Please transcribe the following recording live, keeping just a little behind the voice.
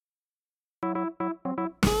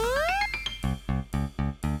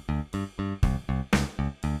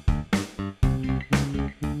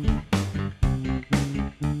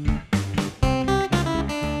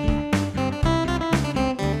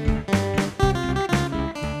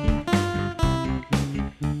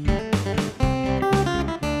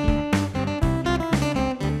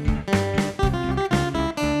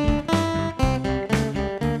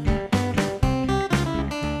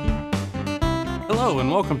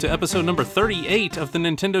welcome to episode number 38 of the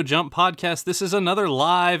Nintendo Jump podcast. This is another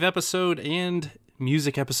live episode and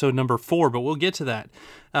music episode number 4, but we'll get to that.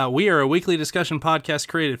 We are a weekly discussion podcast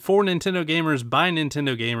created for Nintendo gamers by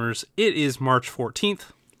Nintendo gamers. It is March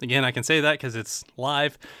 14th. Again, I can say that because it's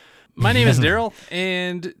live. My name is Daryl,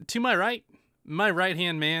 and to my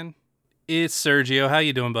right-hand man, it's Sergio. How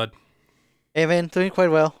you doing, bud? Hey, man, doing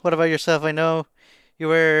quite well. What about yourself? I know you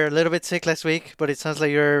were a little bit sick last week, but it sounds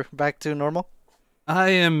like you're back to normal. I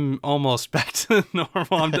am almost back to normal.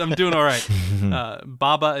 I'm doing all right.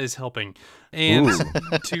 Baba is helping. And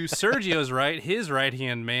to Sergio's right, his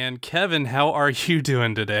right-hand man, Kevin, how are you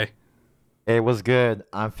doing today? Hey, what's good?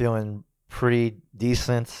 I'm feeling pretty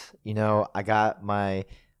decent. You know, I got my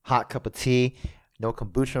hot cup of tea. No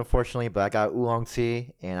kombucha, unfortunately, but I got oolong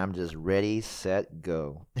tea, and I'm just ready, set,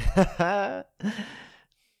 go.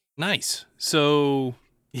 Nice. So,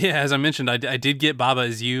 yeah, as I mentioned, I did get Baba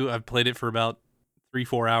Is You. I've played it for about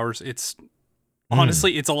 3-4 hours. It's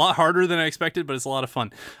honestly, it's a lot harder than I expected, but it's a lot of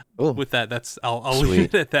fun. Ooh. With that, I'll leave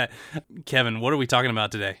it at that. Kevin, what are we talking about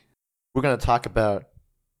today? We're going to talk about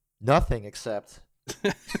nothing except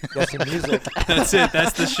guessing music. That's it.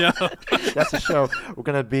 That's the show. That's the show. We're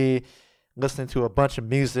going to be listening to a bunch of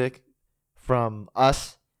music from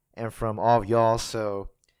us and from all of y'all, so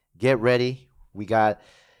get ready. We got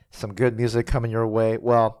some good music coming your way.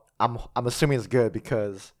 Well, I'm assuming it's good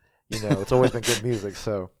because, you know, it's always been good music.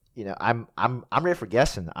 So, you know, I'm ready for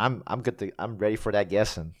guessing. I'm ready for that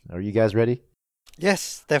guessing. Are you guys ready?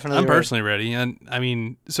 Yes, definitely. I'm personally ready. And I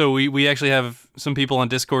mean, so we actually have some people on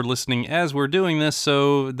Discord listening as we're doing this,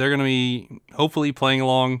 so they're going to be hopefully playing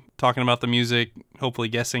along, talking about the music, hopefully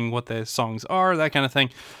guessing what the songs are, that kind of thing.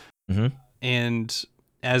 Mm-hmm. And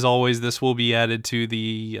as always, this will be added to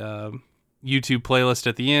the YouTube playlist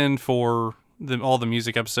at the end for all the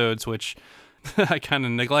music episodes, which I kind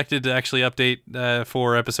of neglected to actually update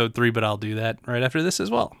for episode 3, but I'll do that right after this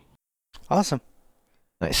as well. Awesome.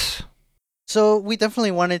 Nice. So we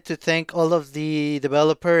definitely wanted to thank all of the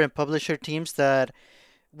developer and publisher teams that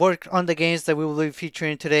worked on the games that we will be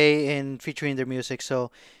featuring today and featuring their music.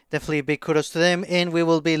 So definitely a big kudos to them, and we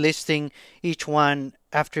will be listing each one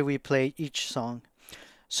after we play each song.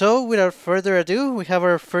 So without further ado, we have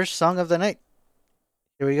our first song of the night.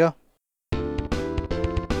 Here we go.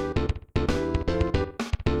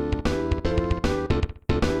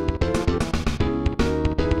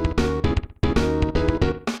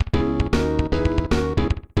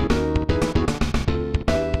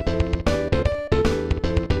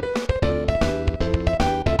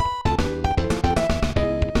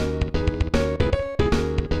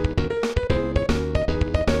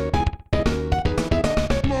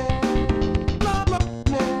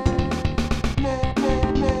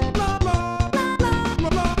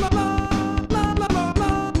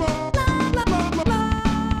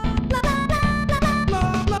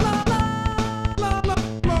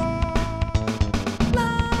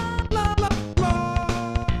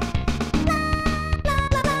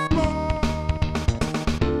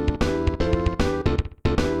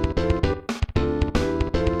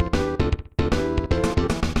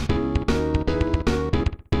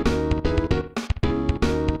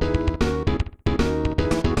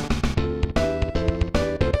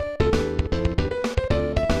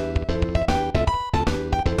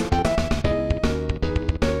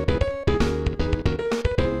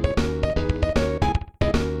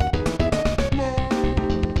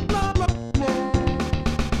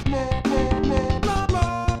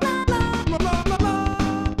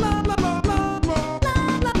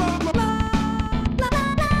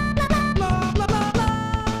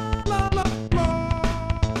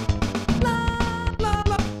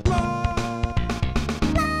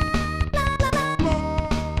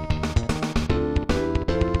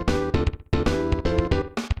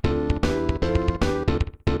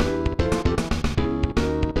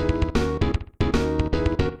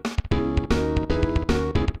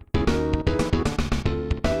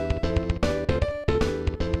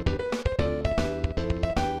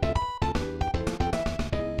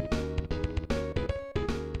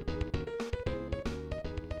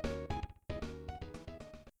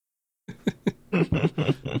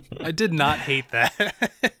 I did not hate that.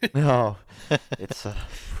 No, it's a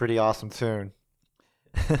pretty awesome tune.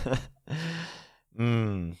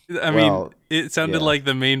 I mean, it sounded like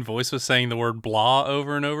the main voice was saying the word blah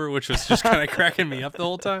over and over, which was just kind of cracking me up the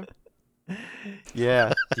whole time.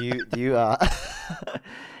 Yeah. Do you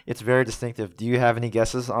it's very distinctive. Do you have any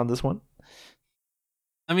guesses on this one?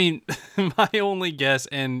 I mean, my only guess,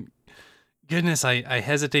 and goodness, I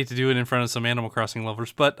hesitate to do it in front of some Animal Crossing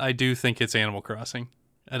lovers, but I do think it's Animal Crossing.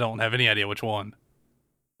 I don't have any idea which one.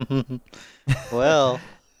 Well,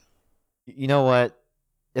 You know what?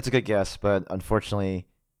 It's a good guess, but unfortunately,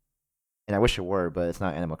 and I wish it were, but it's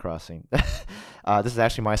not Animal Crossing. This is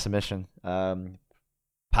actually my submission.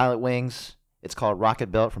 Pilot Wings. It's called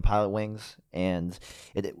Rocket Belt from Pilot Wings, and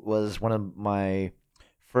it was one of my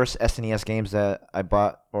first SNES games that I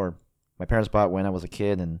bought, or my parents bought when I was a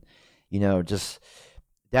kid, and just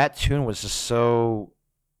that tune was just so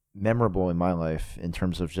memorable in my life in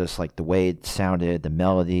terms of just like the way it sounded, the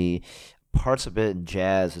melody, parts of it in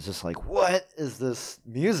jazz. It's just like, what is this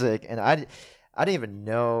music? And I didn't even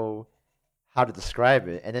know how to describe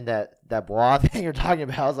it. And then that blah thing you're talking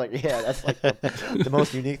about, I was like, yeah, that's like the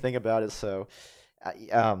most unique thing about it. So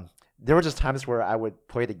there were just times where I would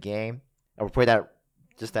play the game, I would play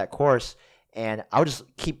that course, and I would just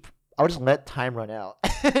let time run out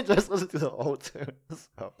and just listen to the whole tune.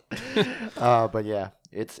 So, but yeah,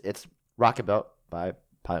 it's Rocket Belt by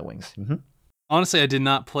Pilot Wings. Mm-hmm. Honestly, I did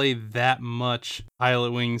not play that much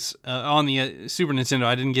Pilot Wings on the Super Nintendo.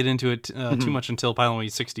 I didn't get into it too much until Pilot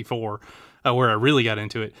Wings 64, where I really got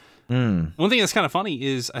into it. One thing that's kind of funny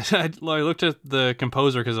is I looked at the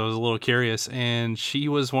composer because I was a little curious, and she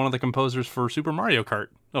was one of the composers for Super Mario Kart,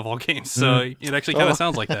 of all games. So it actually kind of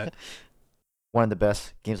sounds like that. One of the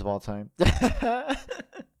best games of all time. Fair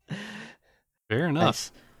enough.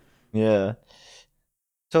 Nice. Yeah.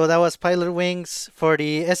 So that was Pilot Wings for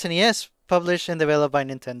the SNES, published and developed by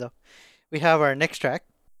Nintendo. We have our next track.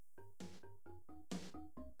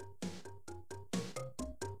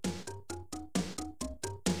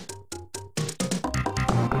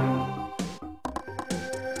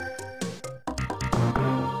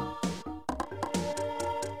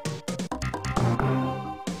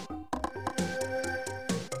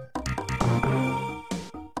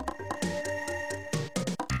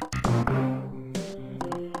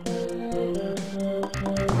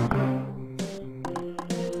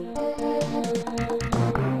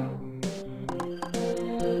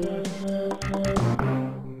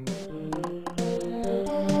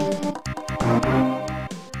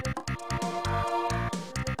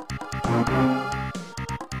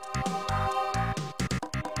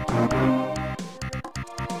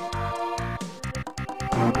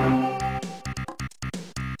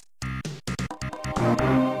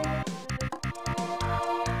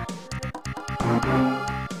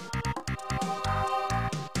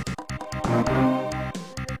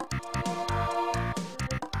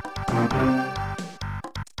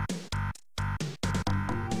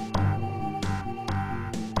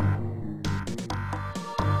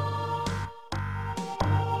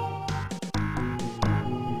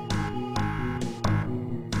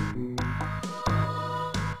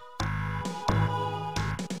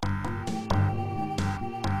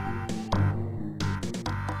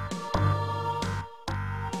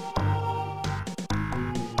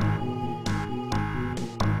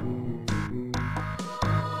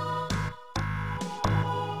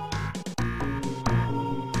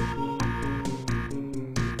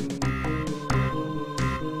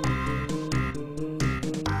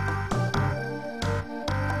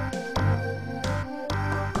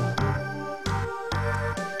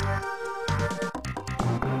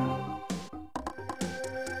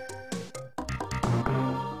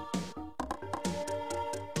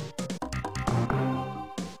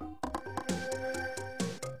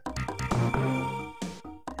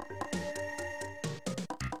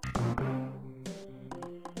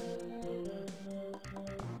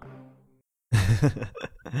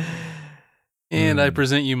 And I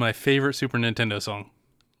present you my favorite Super Nintendo song.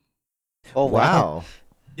 Oh, wow.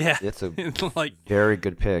 Yeah. It's a like very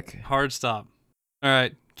good pick. hard stop. All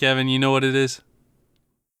right, Kevin, you know what it is?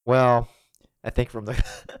 Well, I think from the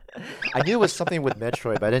I knew it was something with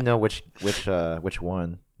Metroid, but I didn't know which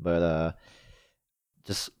one. But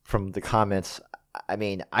just from the comments, I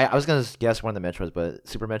mean, I was gonna guess one of the Metroids, but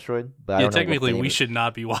Super Metroid. But I don't know what technically, the name we is. should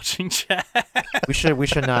not be watching chat. We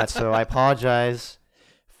should not. So I apologize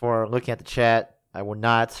for looking at the chat. I will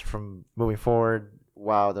not from moving forward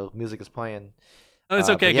while the music is playing. Oh, it's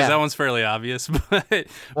okay because yeah. that one's fairly obvious. But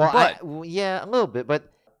Well, yeah, a little bit,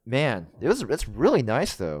 but man, it's really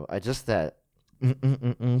nice though. I just that. I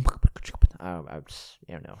just,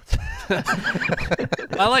 I don't know.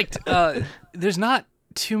 I liked. There's not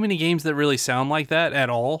too many games that really sound like that at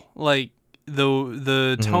all. Like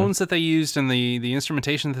the tones that they used and the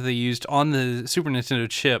instrumentation that they used on the Super Nintendo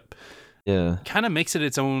chip, Yeah. kind of makes it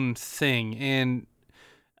its own thing. And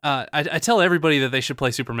I tell everybody that they should play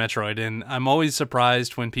Super Metroid, and I'm always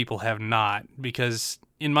surprised when people have not, because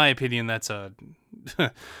in my opinion, that's a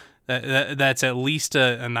that's at least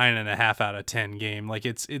a 9.5 out of 10 game. Like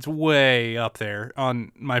it's way up there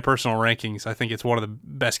on my personal rankings. I think it's one of the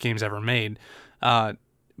best games ever made.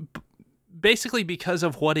 basically because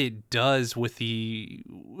of what it does with the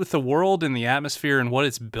world and the atmosphere and what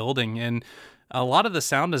it's building, and a lot of the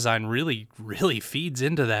sound design really feeds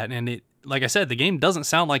into that. And it, like I said, the game doesn't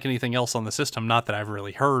sound like anything else on the system. Not that I've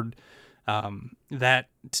really heard that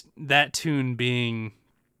tune being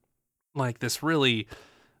like this really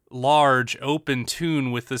large open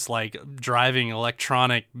tune with this like driving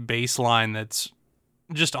electronic bass line that's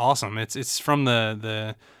just awesome. It's from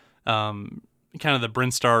the kind of the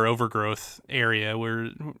Brinstar Overgrowth area where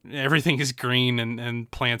everything is green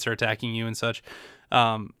and plants are attacking you and such.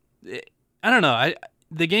 I don't know.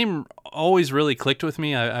 The game always really clicked with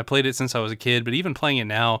me. I played it since I was a kid, but even playing it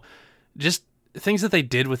now, just things that they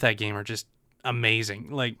did with that game are just amazing.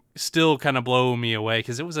 Like, still kind of blow me away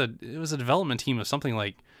because it was a development team of something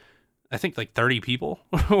like, I think like 30 people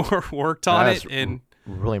worked on it, and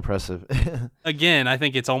really impressive. Again, I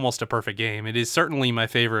think it's almost a perfect game. It is certainly my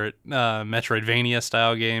favorite Metroidvania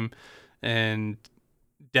style game, and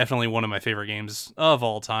definitely one of my favorite games of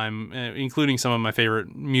all time, including some of my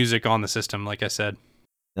favorite music on the system, like I said.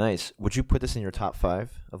 Nice. Would you put this in your top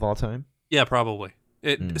 5 of all time? Yeah, probably.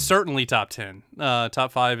 Certainly top 10.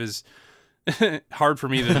 Top 5 is hard for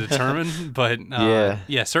me to determine, but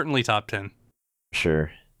yeah, certainly top 10.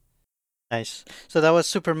 Sure. Nice. So that was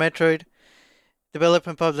Super Metroid, developed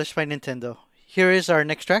and published by Nintendo. Here is our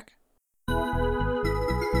next track.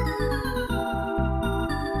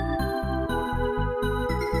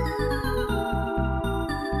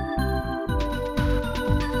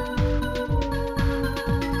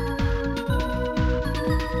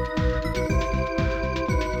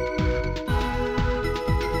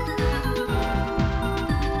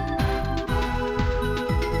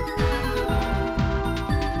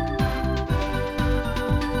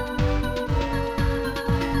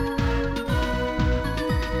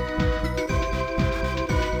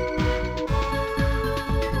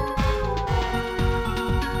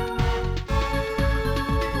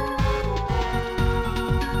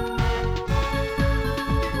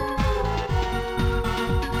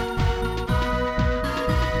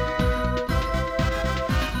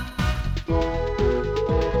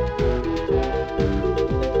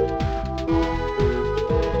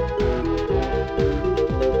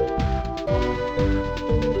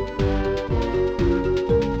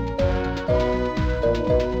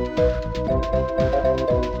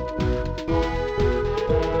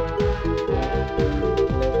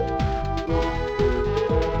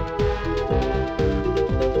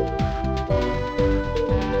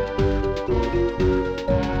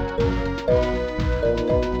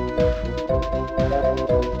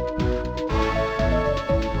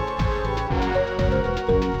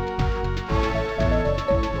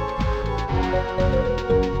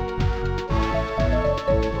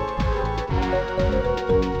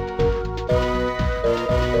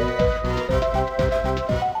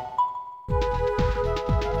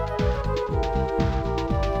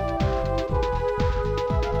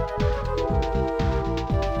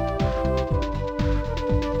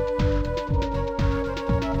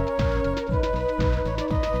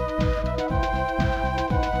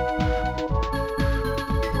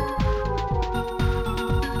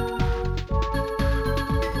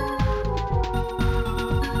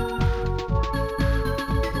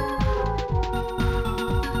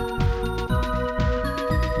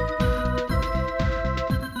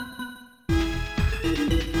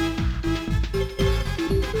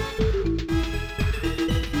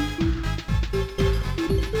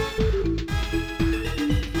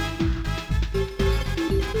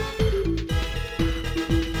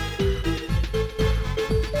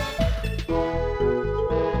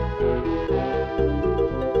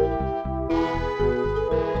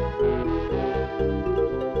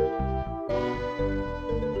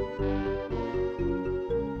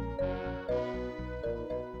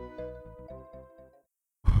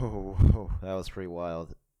 That was pretty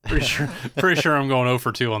wild. Pretty sure I'm going 0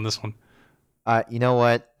 for 2 on this one. You know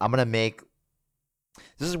what? I'm gonna make.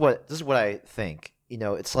 This is what I think. You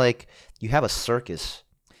know, it's like you have a circus.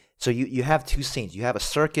 So you have two scenes. You have a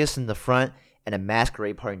circus in the front and a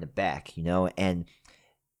masquerade party in the back. You know, and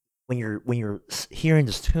when you're hearing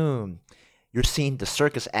this tune, you're seeing the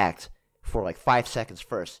circus act for like 5 seconds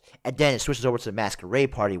first, and then it switches over to the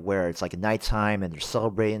masquerade party where it's like a nighttime and they're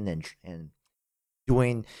celebrating and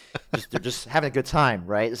doing they're just having a good time,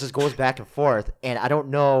 right? This just goes back and forth, and I don't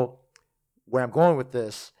know where I'm going with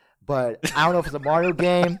this, but I don't know if it's a Mario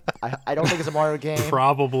game. I don't think it's a Mario game.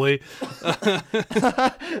 Probably.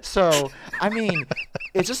 So, I mean,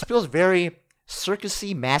 it just feels very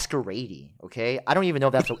circusy, masquerade-y, okay? I don't even know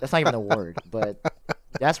if that's not even a word, but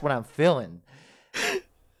that's what I'm feeling.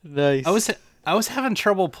 Nice. I was having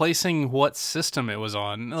trouble placing what system it was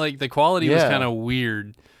on. Like the quality was Yeah. kind of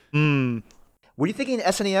weird. Were you thinking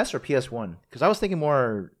SNES or PS1? Because I was thinking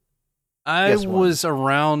more. I PS1. was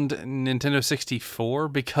around Nintendo 64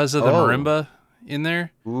 because of the Oh. marimba in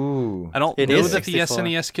there. Ooh. I don't It know is that the 64.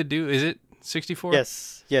 SNES could do. Is it 64?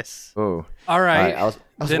 Yes. Yes. Oh. All right. I was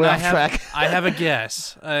Then way I off have track. I have a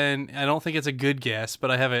guess, and I don't think it's a good guess, but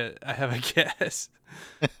I have a guess.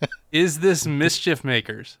 Is this Mischief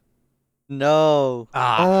Makers? No.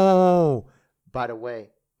 Ah, Oh. By the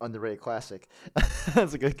way, underrated classic.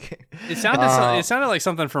 That's a good game. it sounded like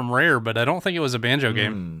something from Rare, but I don't think it was a banjo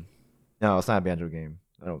game. No, it's not a banjo game.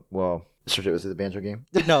 Oh, well, was it a banjo game?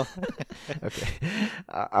 No.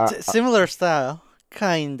 Okay. Similar style,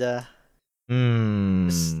 kinda.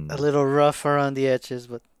 Just a little rough around the edges,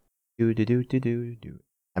 but Do.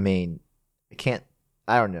 I mean,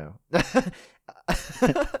 I don't know. I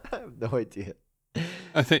have no idea.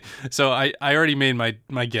 I think so. I already made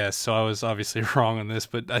my guess, so I was obviously wrong on this,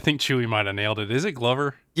 but I think Chewy might have nailed it. Is it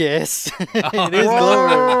Glover? yes, Oh, it is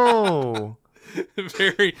Glover. Whoa!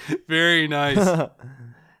 Very, very nice.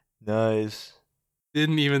 Nice.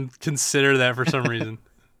 Didn't even consider that for some reason.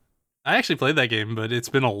 I actually played that game, but it's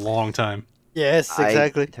been a long time. Yes,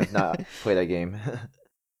 exactly. I have not played that game.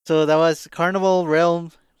 So that was Carnival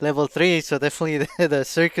Realm level 3. So definitely the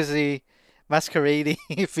circusy, masqueradey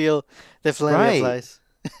feel definitely Right. applies.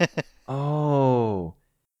 Oh.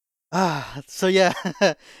 So yeah,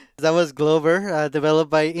 that was Glover, developed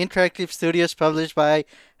by Interactive Studios, published by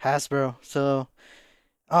Hasbro. So,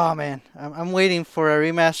 oh man, I'm waiting for a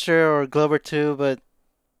remaster or Glover 2, but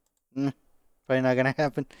probably not gonna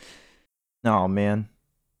happen. Oh man.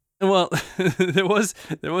 Well, there was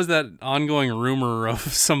that ongoing rumor of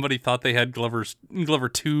somebody thought they had Glover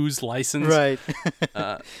 2's license, Right.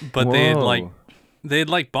 but they had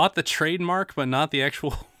like bought the trademark, but not the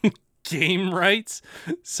actual game rights.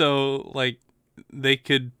 So like they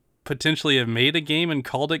could potentially have made a game and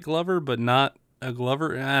called it Glover, but not a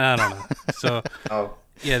Glover. I don't know. So Oh.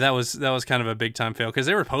 yeah, that was kind of a big time fail because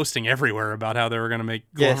they were posting everywhere about how they were going to make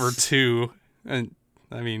Glover Yes. 2, and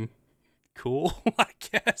I mean, cool, I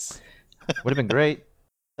guess. Would have been great.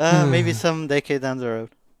 Maybe some decade down the road.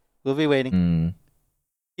 We'll be waiting.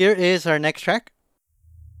 Here is our next track.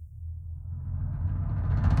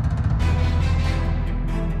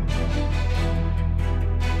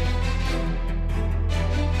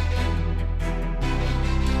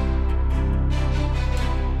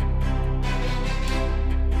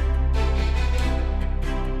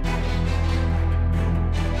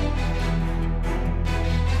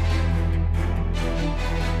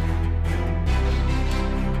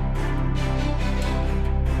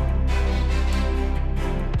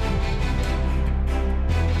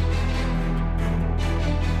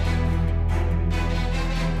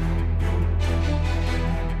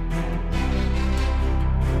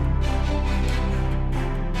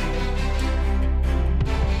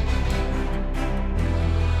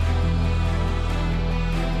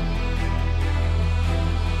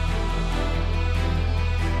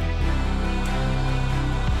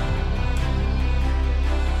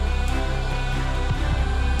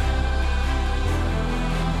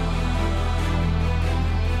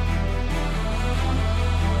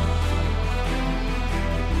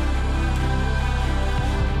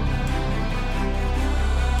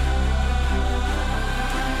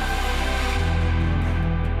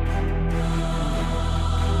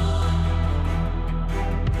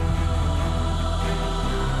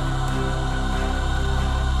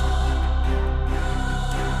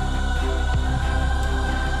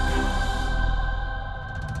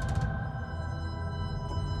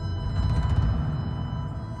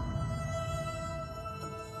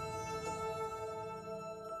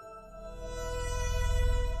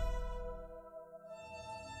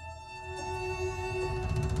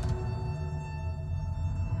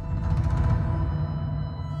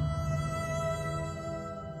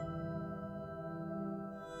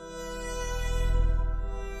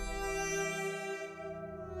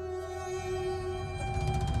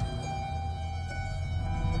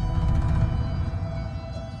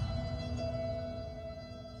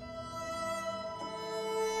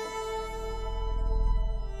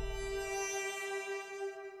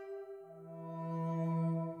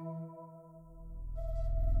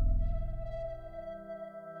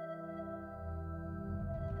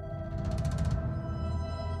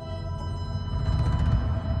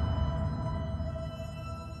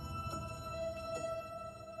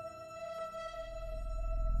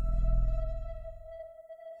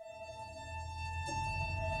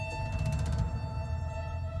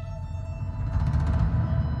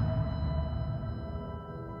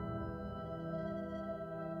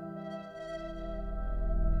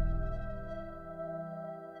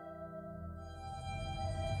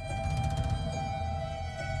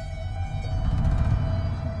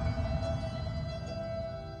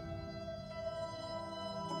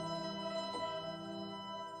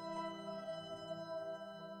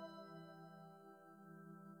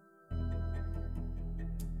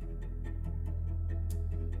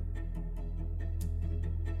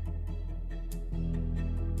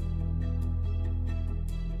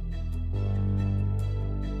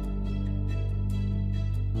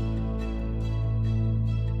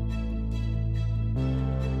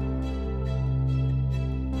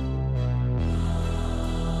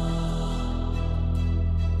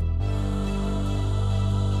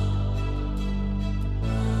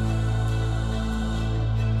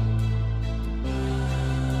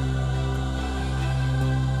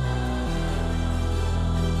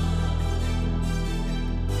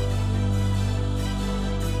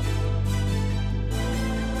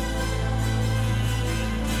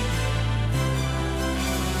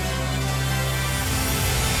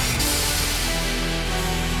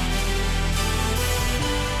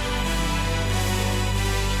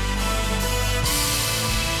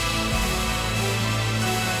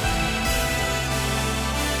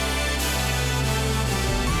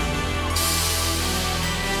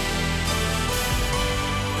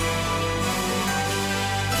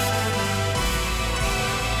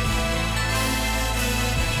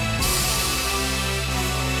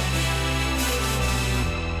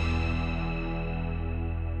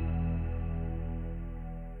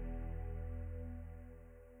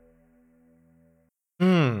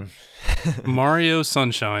 Mario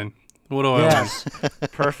Sunshine. What do I win? Yes.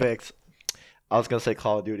 Perfect. I was gonna say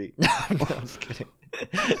Call of Duty. No, I'm just kidding.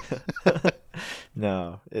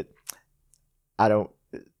 No, I don't.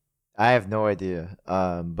 I have no idea.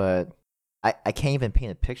 But I can't even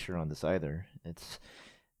paint a picture on this either. It's.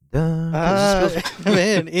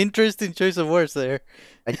 Man, interesting choice of words there.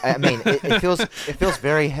 I mean, it feels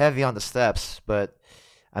very heavy on the steps, but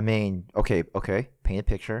I mean, okay, paint a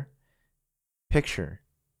picture,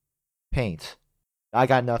 paint. I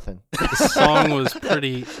got nothing. The song was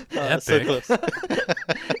pretty epic. So close.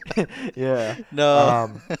 Yeah.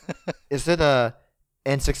 No. Is it a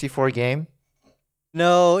N64 game?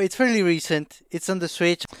 No, it's fairly recent. It's on the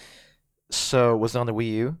Switch. So was it on the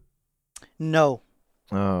Wii U? No.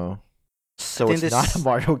 Oh. So think it's not this- a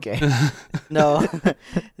Mario game. No. I think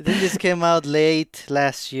this came out late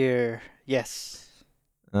last year. Yes.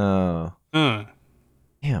 Oh. Huh.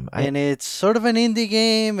 Damn. And it's sort of an indie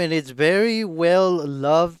game, and it's very well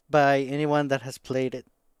loved by anyone that has played it.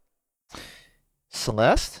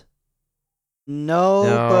 Celeste? No,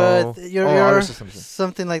 No. but you're Honor System.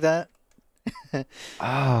 something like that.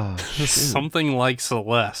 Oh. Something like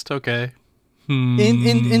Celeste. Okay.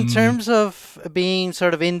 In terms of being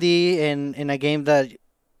sort of indie and in a game that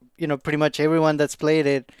pretty much everyone that's played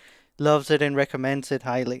it loves it and recommends it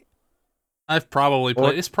highly. I've probably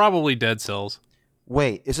played. It's probably Dead Cells.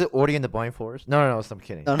 Wait, is it Ori and the Blind Forest? No, I'm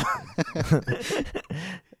kidding. No,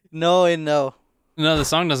 no and no. No, the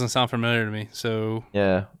song doesn't sound familiar to me. So,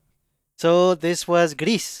 Yeah. So this was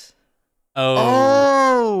Gris.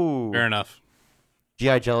 Oh! fair enough.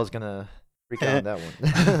 G.I. Joe is gonna freak out on that one.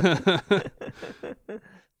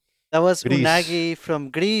 That was Gris. Unagi from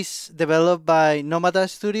Greece, developed by Nomada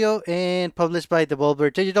Studio and published by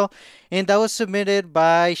Devolver Digital. And that was submitted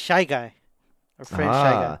by Shy Guy, our friend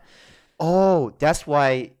Shy Guy. Oh, that's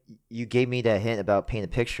why you gave me that hint about paint a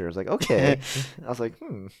picture. I was like, okay. I was like,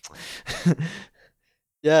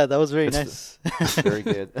 Yeah, that was very It's- nice. very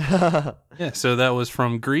good. Yeah, so that was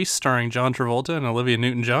from Grease, starring John Travolta and Olivia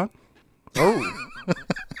Newton-John. Oh.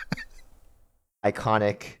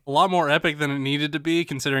 Iconic. A lot more epic than it needed to be,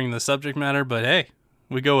 considering the subject matter. But hey,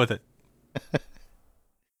 we go with it.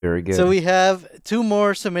 Very good. So we have two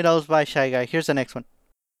more submittals by Shy Guy. Here's the next one.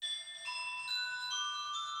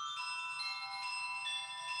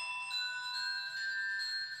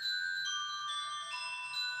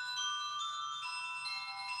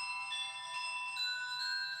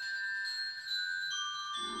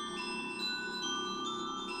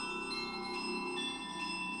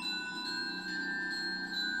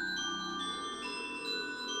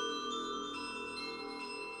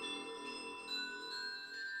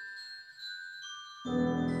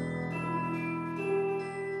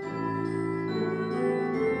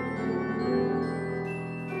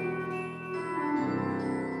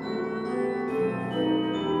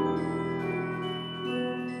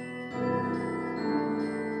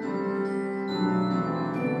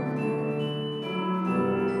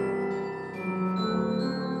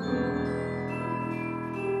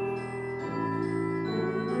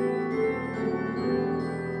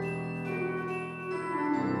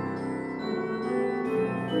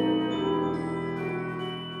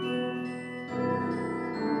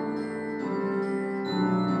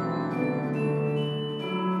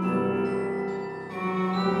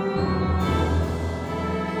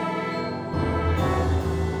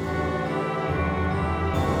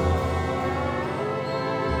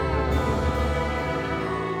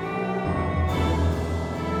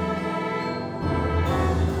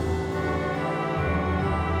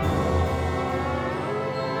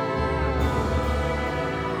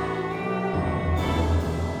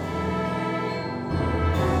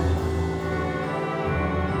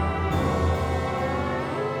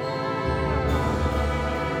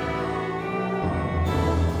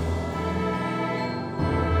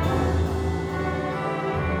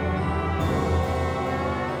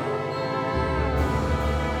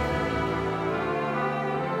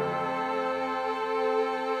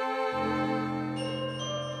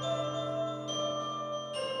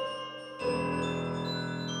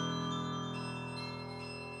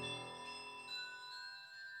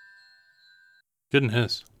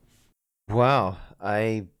 Goodness. Wow.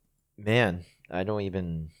 I don't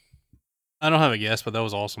even. I don't have a guess, but that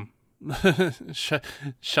was awesome.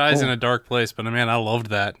 Shy's in a dark place, but man, I loved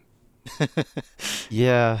that.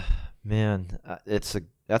 Yeah, man. That's a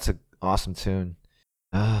awesome tune.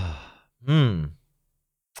 I don't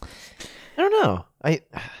know. I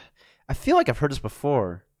feel like I've heard this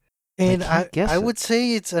before. And can't guess I it. would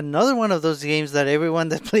say it's another one of those games that everyone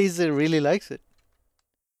that plays it really likes it.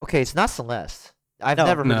 Okay, it's not Celeste. I've No.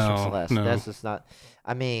 never heard this No, from Celeste. no. That's just not.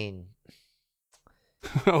 I mean,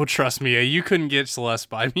 Oh, trust me, you couldn't get Celeste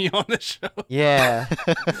by me on this show. yeah,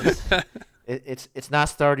 it's not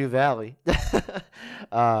Stardew Valley.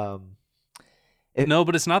 um, No,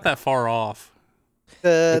 but it's not that far off.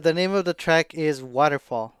 The name of the track is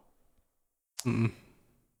Waterfall. Mm-mm.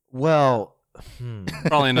 well,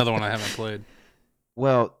 Probably another one I haven't played.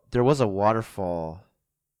 well, there was a waterfall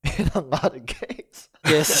in a lot of games.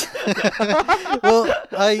 Yes. Well,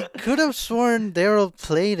 I could have sworn Daryl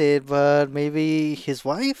played it, but maybe his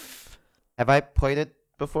wife? Have I played it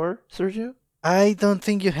before, Sergio? I don't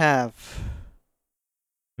think you have.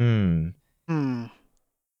 Hmm.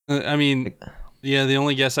 I mean, yeah, the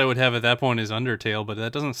only guess I would have at that point is Undertale, but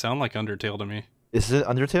that doesn't sound like Undertale to me. Is it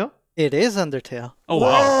Undertale? It is Undertale. Oh, wow.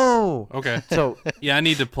 Whoa! Okay. So Yeah, I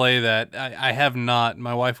need to play that. I have not.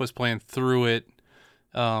 My wife was playing through it,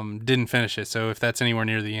 didn't finish it, so if that's anywhere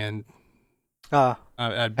near the end,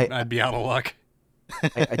 I'd be out of luck.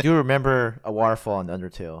 I do remember a waterfall in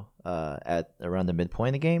Undertale at around the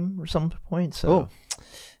midpoint of the game or some point. So Oh.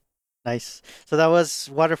 Nice. So that was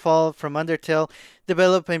Waterfall from Undertale,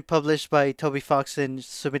 developed and published by Toby Fox and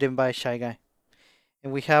submitted by Shy Guy.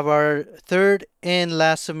 And we have our third and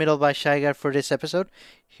last submittal by Shy Guy for this episode.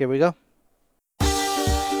 Here we go.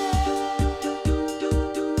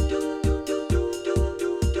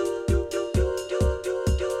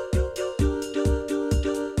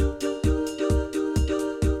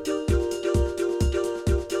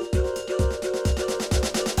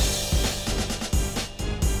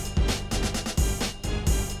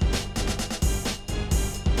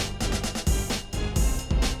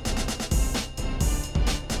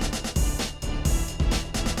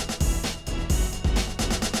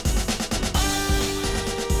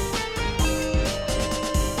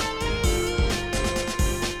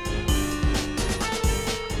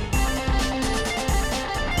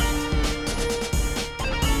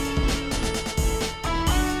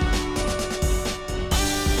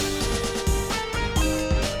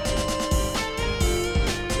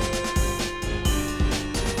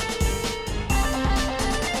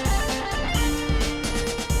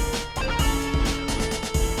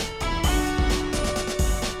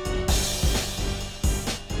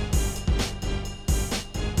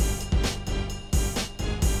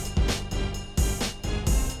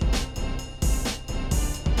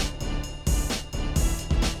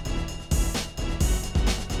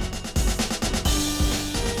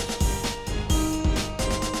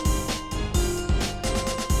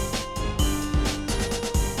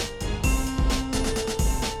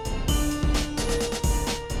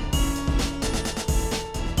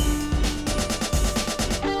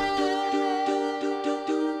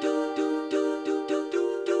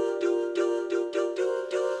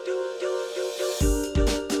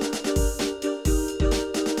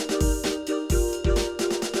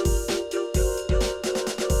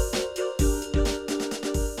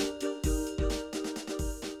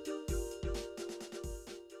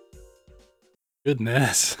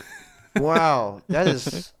 Goodness. wow, that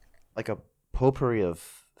is like a potpourri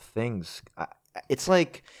of things. It's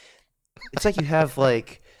like you have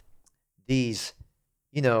like these,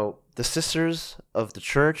 the sisters of the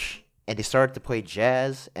church, and they started to play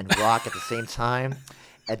jazz and rock at the same time,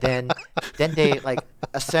 and then they like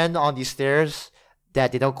ascend on these stairs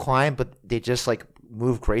that they don't climb, but they just like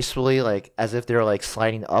move gracefully, like as if they're like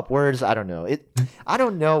sliding upwards. I don't know. I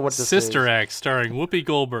don't know what this Sister is. Act starring Whoopi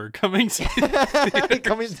Goldberg coming to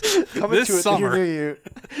coming This to summer. a theater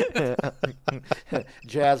near you.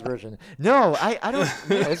 Jazz version. No, I don't.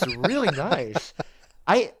 Yeah, it's really nice.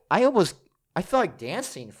 I felt like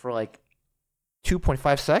dancing for like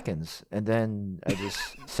 2.5 seconds, and then I just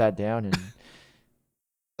sat down, and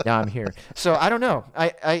now I'm here. So I don't know.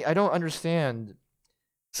 I don't understand.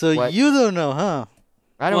 So What? you don't know, huh?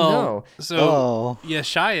 I don't know. So Oh. yeah,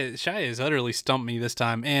 Shia has utterly stumped me this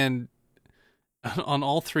time, and on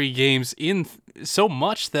all three games in so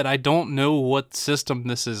much that I don't know what system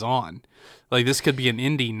this is on. Like this could be an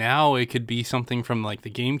indie now, it could be something from like the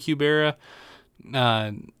GameCube era,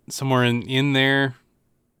 somewhere in there.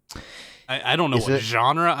 I don't know Is what it-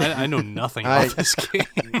 genre. I know nothing about this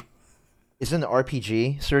game. Is it an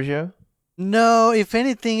RPG, Sergio? No, if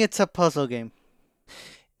anything, it's a puzzle game.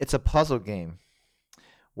 It's a puzzle game.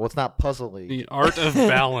 Well, it's not Puzzle League. The Art of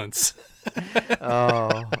Balance.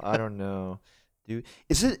 Oh, I don't know, dude.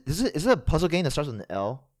 Is it a puzzle game that starts with an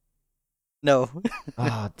L? No.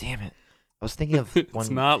 Oh, damn it! I was thinking of It's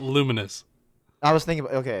one. not Luminous. I was thinking.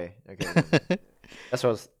 Okay. That's what I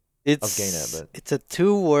was. It's getting at, but- it's a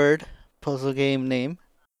 2-word puzzle game name.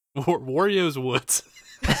 Wario's Woods.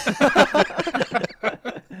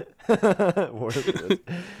 What is this?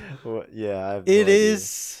 Yeah, I have no It idea.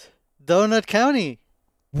 is Donut County.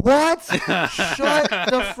 What? Shut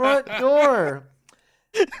the front door.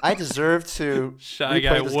 I deserve to Shy replay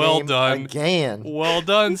Guy, this well game done. again. Well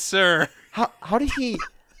done, sir. How did he?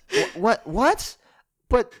 What?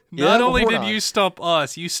 But Not yeah, only hold did on. you stump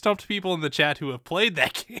us, you stumped people in the chat who have played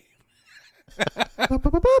that game.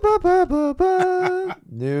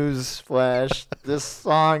 News flash. This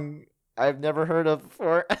song I've never heard of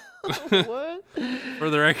before. What? For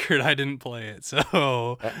the record, I didn't play it,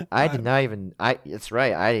 so I did not even. It's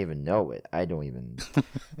right. I didn't even know it. I don't even.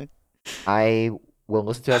 I will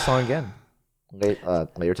listen to that song again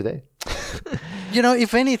later today.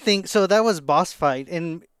 If anything, so that was boss fight,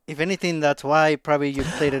 and if anything, that's why probably you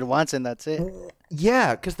played it once and that's it.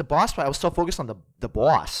 Yeah, because the boss fight, I was so focused on the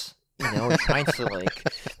boss, and trying to like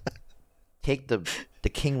take the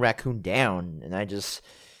King Raccoon down, and I just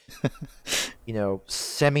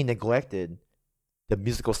semi-neglected the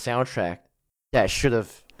musical soundtrack that I should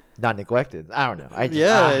have not neglected. I don't know.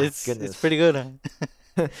 It's pretty good.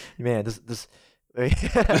 Huh? Man, this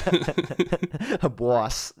a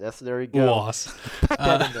boss. There we go. loss. Put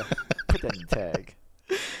that in the tag.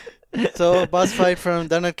 So, boss fight from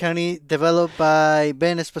Donut County, developed by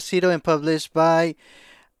Ben Esposito and published by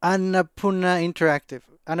Annapurna Interactive.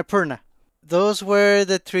 Annapurna. Those were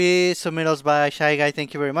the 3 submittals by Shy Guy.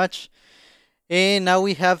 Thank you very much. And now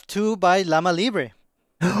we have 2 by Lama Libre.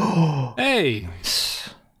 Hey,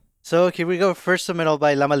 So here we go. First submittal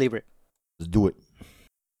by Lama Libre. Let's do it.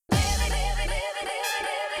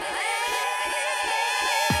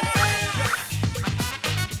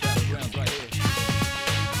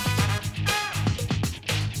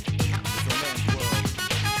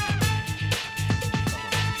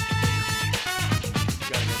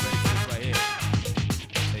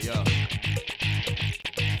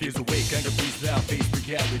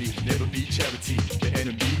 Reality, never be charity. The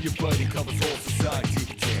enemy you're fighting covers all society.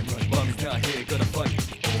 Damn right, mommy's not here, gonna fight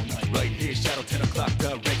all night. Right here, shadow 10 o'clock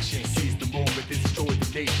direction. Seize the moment, destroy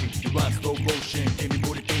the nation. You rhyme slow motion, give me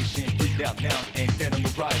motivation. Breathe out now, and then on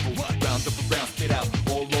the rival. Round up around, spit out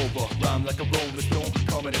all over. Rhyme like a rolling stone,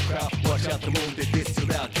 come in the crowd. Watch out the moon, that this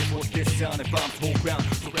till out. This was this sound and bombs whole ground.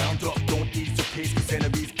 Surround up, don't ease your pace, cause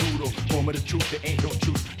enemies brutal. Moment of truth, there ain't no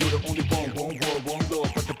truth. You're the only one world, one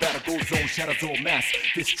love. But the battle goes on, shadows all mass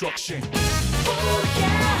destruction. Oh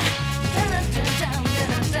yeah, down, down,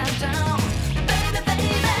 down, down, down, baby,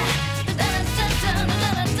 baby, down, down,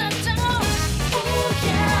 down, down, down. Oh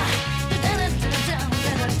yeah, down, down,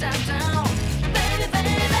 down, down, down, baby,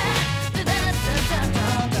 baby, down, down,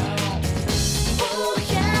 down, down. Oh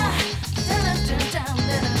yeah, down, down,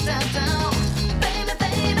 down, down, down, baby,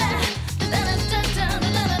 baby, down, down,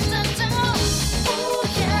 down, down, down. Oh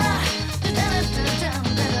yeah, down, down,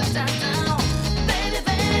 down, down, down, baby,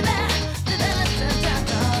 baby.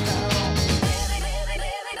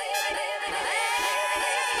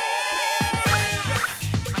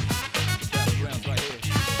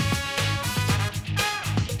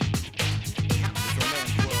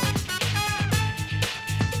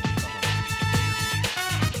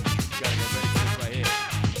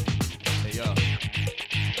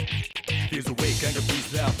 Here's a wake, anger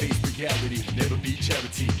beats loud, face reality, never be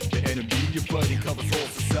charity. The enemy you're fighting covers all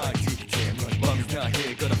society. Damn right, mommy's not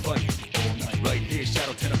here, gonna fight all night. Right here,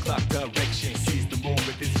 shadow 10 o'clock direction. Seize the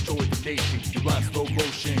moment, destroy the nation. You rhyme slow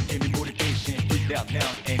motion, give me motivation. Breathe out now,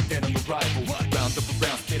 and then on the rival. Round up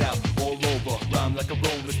around, spit out all over. Rhyme like a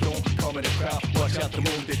rolling stone, come in the crowd. Watch out the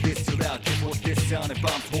moon, that this till out. This was this sound and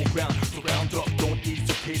bombs whole ground. Surround up, don't ease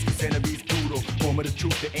your pace, cause enemies brutal. Moment of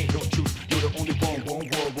truth, there ain't no truth. You're the only one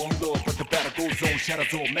world, one love. But the battle goes on,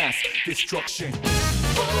 shadows all mass destruction.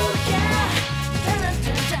 Oh yeah, down,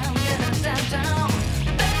 down, down, down, down,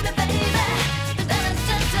 baby, baby, down,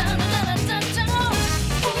 down, down, down, down.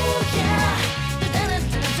 Oh yeah, down,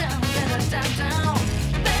 down, down, down, down,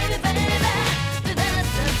 baby, baby, down,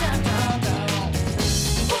 down, down, down.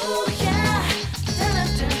 Oh yeah, down,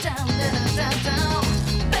 down, down, down, down,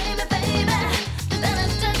 baby, baby, down,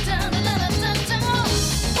 down, down, down, down.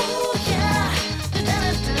 Oh yeah, down,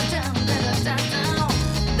 down, down, down, down,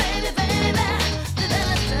 baby, baby,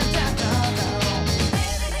 down, down, down, down.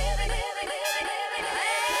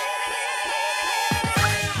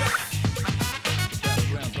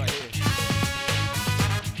 Battlegrounds right here.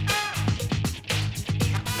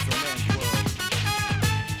 It's a man's world.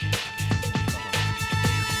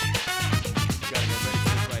 Gotta get ready for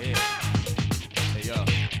this right here. Hey yo.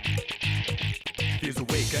 Here's a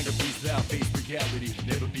wake, anger beats loud, face reality,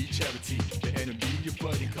 never be charity. The enemy you're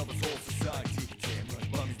fighting covers all society. Damn right,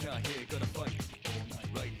 mommy's not here, gonna fight all night.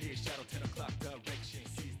 Right here, shadow 10 o'clock direction.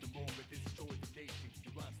 Seize the moment, destroy the nation.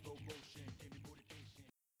 You rhyme slow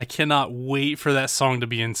cannot wait for that song to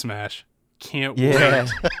be in Smash. Can't Yeah.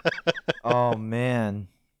 wait. Oh man.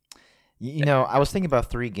 You know, I was thinking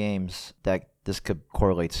about 3 games that this could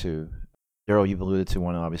correlate to. Daryl, you've alluded to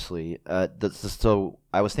one, obviously. So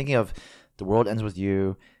I was thinking of The World Ends With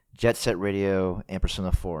You, Jet Set Radio, and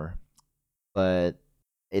Persona 4. But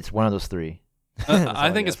it's one of those 3. That's all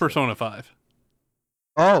I think it's gotta say. Persona 5.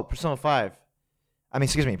 Oh, Persona 5. I mean,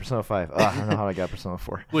 excuse me, Persona 5. I don't know how I got Persona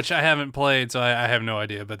 4. Which I haven't played, so I have no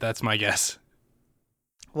idea, but that's my guess.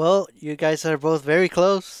 Well, you guys are both very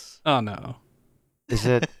close. Oh, no. Is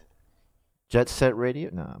it Jet Set Radio?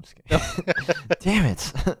 No, I'm just kidding. Damn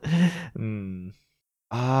it.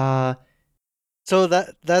 So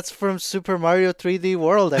that's from Super Mario 3D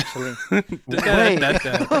World, actually. Wait,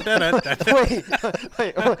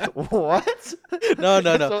 what?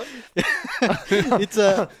 No. It's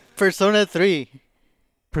a Persona 3.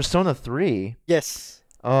 Persona 3? Yes.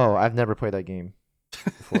 Oh, I've never played that game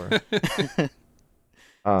before.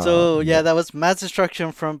 So yeah, that was Mass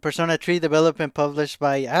Destruction from Persona 3, developed and published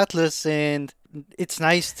by Atlas, and it's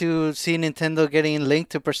nice to see Nintendo getting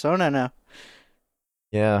linked to Persona now.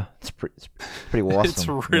 Yeah, it's pretty awesome. It's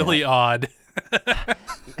really odd.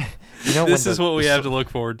 You know, This is what we have to look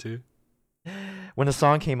forward to. When the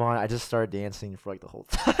song came on, I just started dancing for like the whole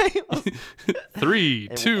time. 3,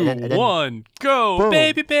 And 2, then- 1, go, boom.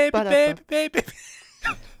 baby, baby, Ba-da-ba. baby, baby.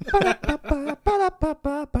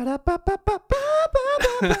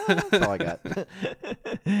 That's all I got.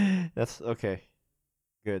 That's okay.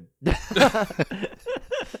 Good.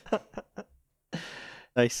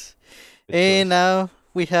 Nice. Good And choice. now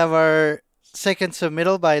we have our second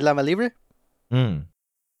submittal by Lama Libre. Mm.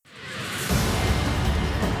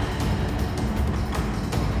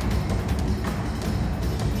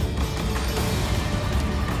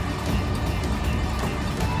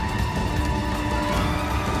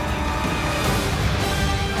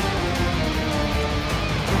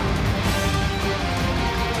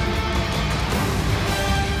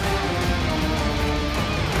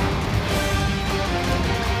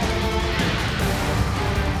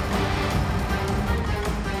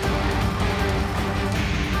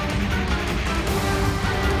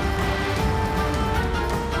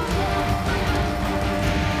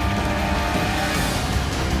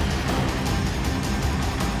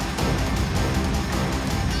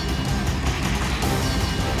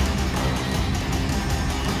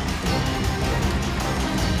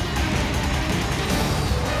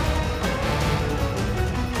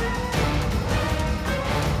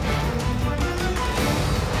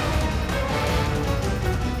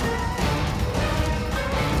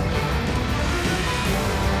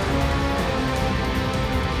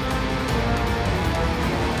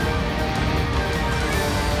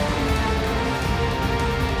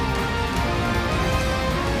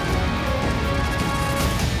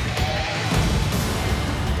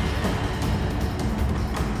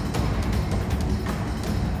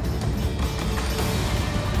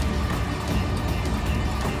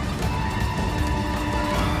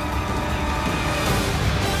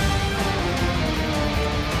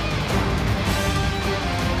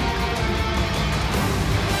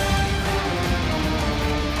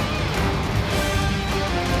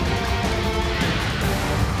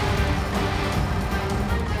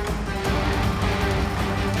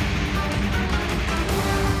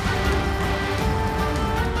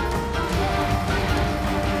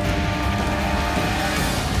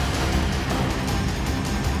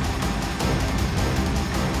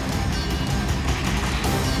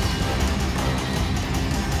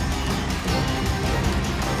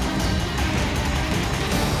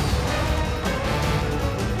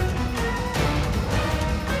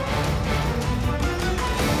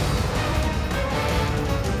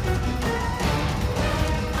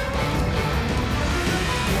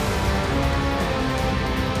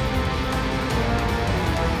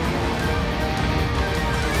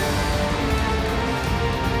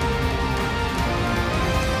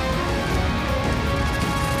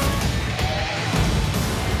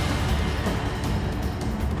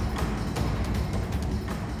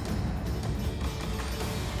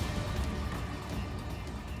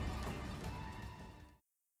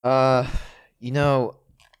 You know,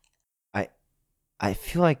 I I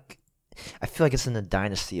feel like it's in the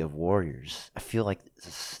dynasty of warriors. I feel like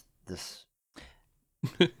this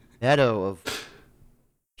meadow of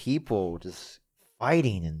people just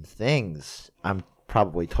fighting and things. I'm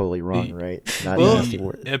probably totally wrong, right? Not Well, dynasty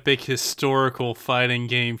warriors. Epic historical fighting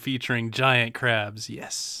game featuring giant crabs.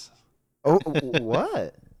 Yes. Oh,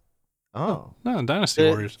 what? Oh, No, Dynasty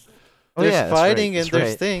Uh, Warriors. oh There's yeah, that's fighting right. and That's there's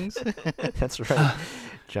right. things. That's right.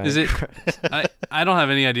 Giant Is it? crabs. I don't have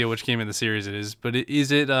any idea which game in the series it is, but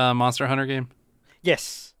is it a Monster Hunter game?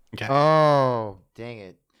 Yes. Okay. Oh, dang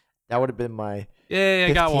it! That would have been my Yay,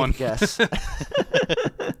 I got 15th one. guess.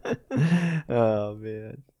 Oh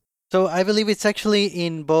man. So I believe it's actually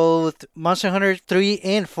in both Monster Hunter 3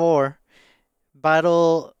 and 4.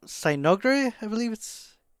 Battle Sinogre, I believe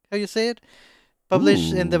it's how you say it.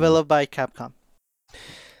 Published and Ooh. developed by Capcom.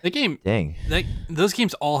 The game, Dang. those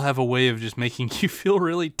games all have a way of just making you feel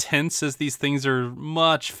really tense as these things are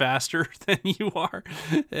much faster than you are,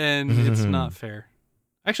 and it's not fair.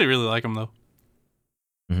 I actually really like them though.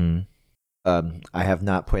 hmm I have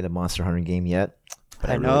not played a Monster Hunter game yet. But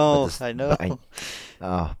I really- know, but this- I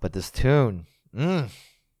know. but this tune,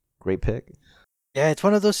 great pick. Yeah, it's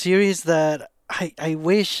one of those series that I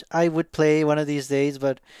wish I would play one of these days,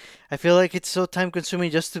 but I feel like it's so time consuming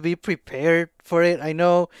just to be prepared for it. I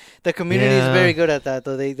know the community is Yeah. very good at that,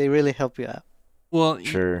 though. They really help you out. Well,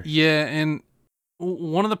 Sure. yeah, and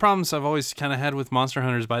one of the problems I've always kind of had with Monster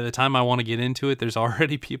Hunters, by the time I want to get into it, there's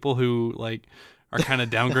already people who like are kind of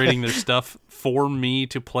downgrading their stuff for me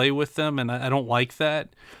to play with them, and I don't like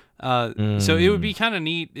that. So it would be kind of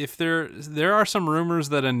neat if there are some rumors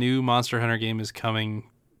that a new Monster Hunter game is coming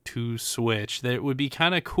to Switch. That would be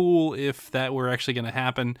kind of cool if that were actually going to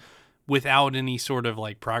happen without any sort of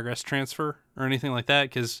like progress transfer or anything like that.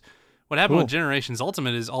 Because what happened with Generations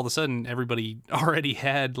Ultimate is all of a sudden everybody already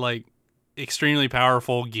had like extremely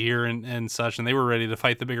powerful gear and such, and they were ready to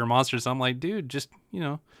fight the bigger monsters. I'm like, dude, just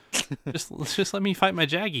just let me fight my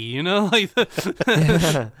Jaggy, like.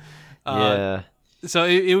 Yeah. So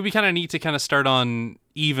it would be kind of neat to kind of start on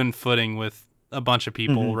even footing with a bunch of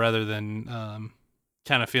people rather than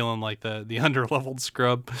kind of feeling like the under-leveled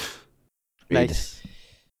scrub. Nice.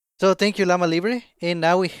 So thank you, Lama Libre. And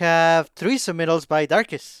now we have 3 submittals by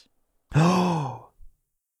Darkus. Oh.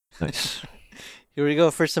 Nice. Here we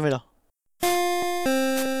go, first submittal.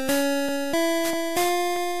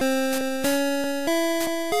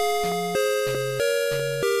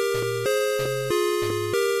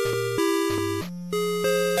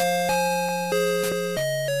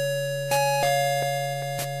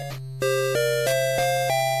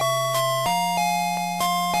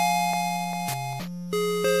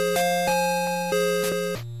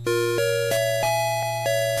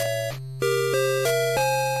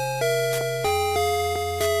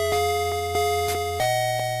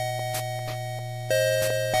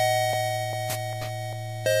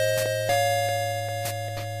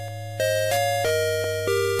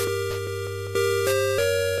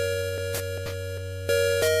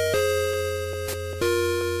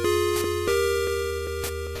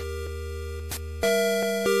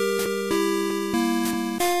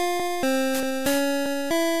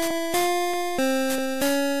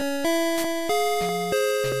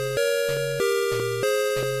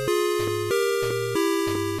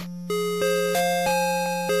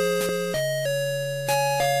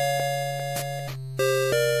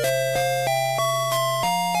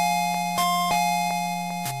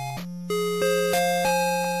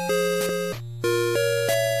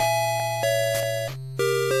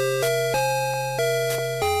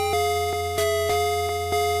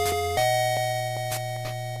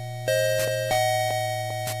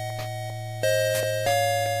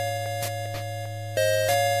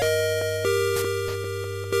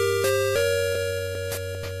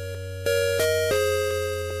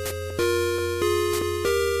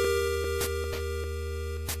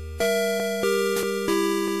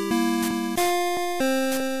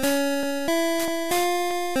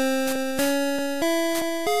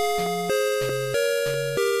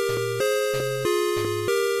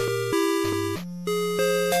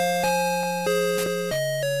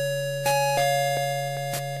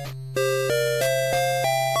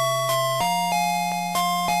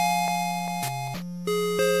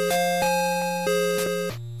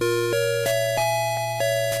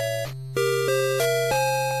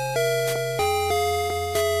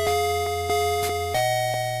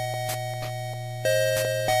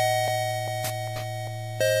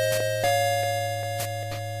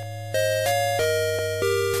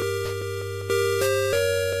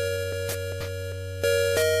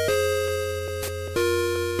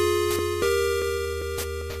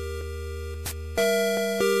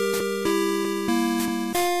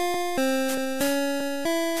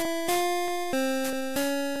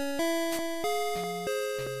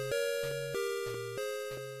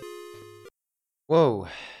 Whoa,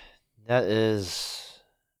 that is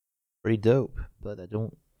pretty dope. But I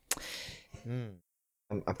don't.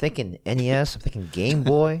 I'm thinking NES. I'm thinking Game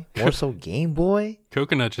Boy. More so Game Boy.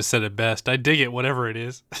 Coconut just said it best. I dig it, whatever it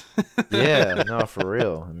is. Yeah, no, for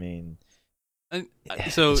real. I mean,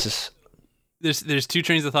 So It's just there's two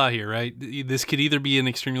trains of thought here, right? This could either be an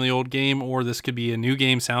extremely old game or this could be a new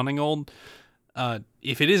game sounding old.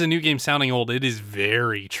 If it is a new game sounding old, it is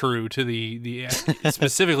very true to the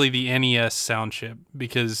specifically the NES sound chip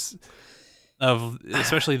because of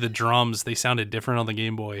especially the drums. They sounded different on the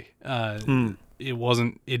Game Boy. It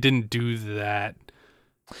didn't do that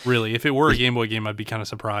really. If it were a Game Boy game, I'd be kind of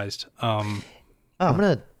surprised. I'm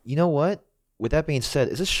gonna. You know what? With that being said,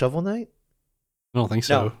 is this Shovel Knight? I don't think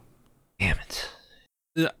so. No. Damn it.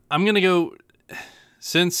 I'm gonna go.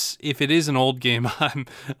 Since if it is an old game,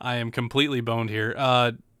 I am completely boned here.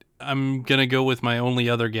 I'm gonna go with my only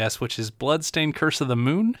other guess, which is Bloodstained: Curse of the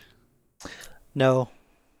Moon. No.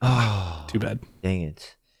 Oh, Too bad. dang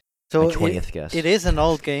it. So My 20th guess. It is an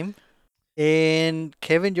old game. And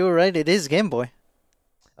Kevin, you're right. It is Game Boy.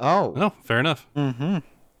 Oh. Oh, fair enough. Mm-hmm.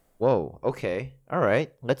 Whoa. Okay. All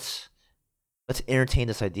right. Let's entertain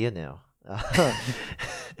this idea now.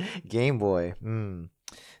 Game Boy.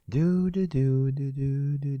 Do do do do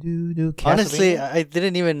do do do do. Honestly, Castlevania? I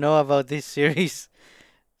didn't even know about this series.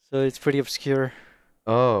 So it's pretty obscure.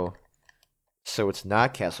 Oh. So it's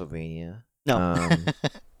not Castlevania. No.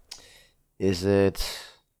 Is it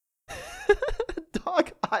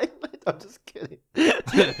Dog Island? I'm just kidding.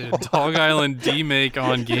 Dog Island remake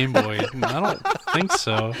on Game Boy. I don't think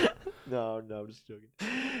so. No, I'm just joking.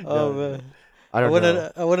 Oh, No, man. I don't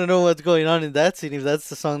know. I wanna know what's going on in that scene if that's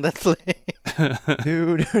the song that's playing.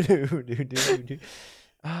 do do do do do do.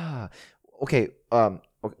 Ah, okay.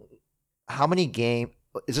 Okay. How many game?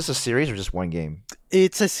 Is this a series or just one game?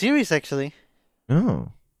 It's a series actually.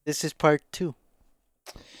 Oh, This is part 2.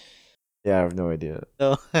 yeah. I have no idea.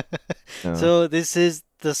 So, No. so this is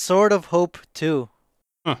the Sword of Hope 2.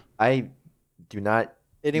 I do not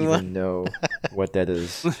Anyone? even know what that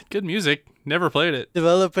is. Good music. Never played it.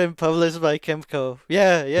 Developed and published by Kemco.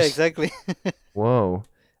 Yeah, exactly. Whoa.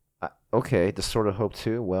 Okay, the Sword of Hope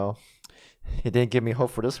too. Well, it didn't give me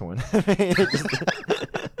hope for this one.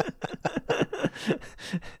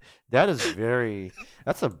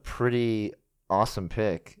 That's a pretty awesome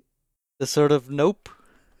pick. The Sword of Nope.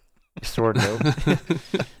 Sword Nope.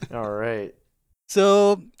 All right.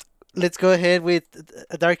 So let's go ahead with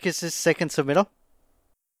Darkest's second submittal.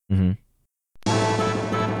 Mm-hmm.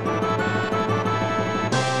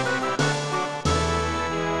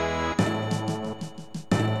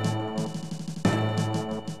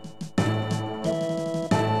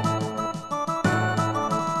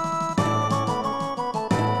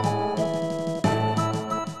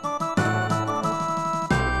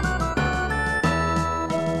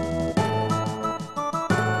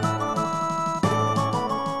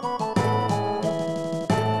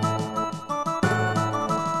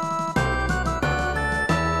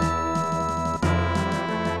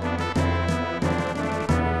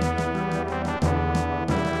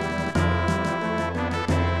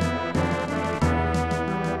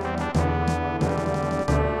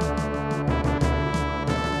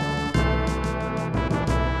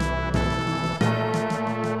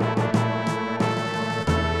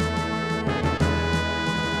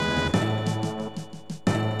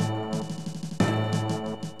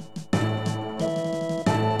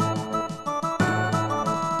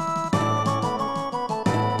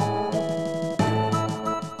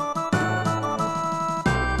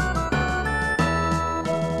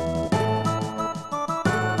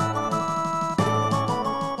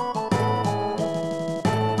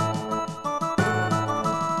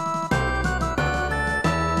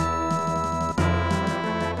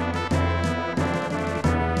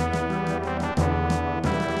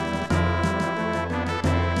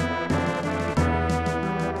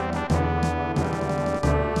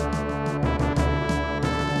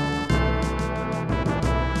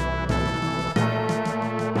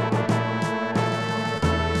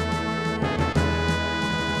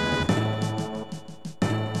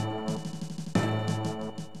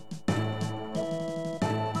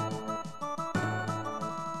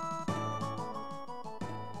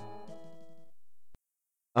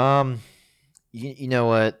 You know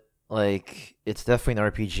what? Like, it's definitely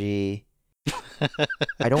an RPG.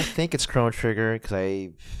 I don't think it's Chrono Trigger because I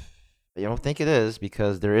don't think it is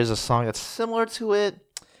because there is a song that's similar to it,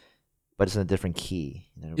 but it's in a different key.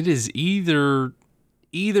 You know? It is either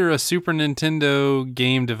a Super Nintendo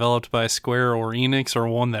game developed by Square or Enix or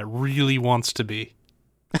one that really wants to be.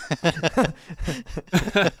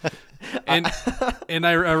 and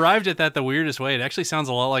I arrived at that the weirdest way. It actually sounds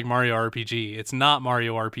a lot like Mario RPG. It's not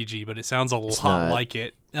Mario RPG, but it sounds a lot not. like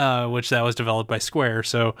it, which that was developed by Square.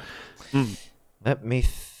 So Let me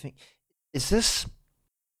think. Is this?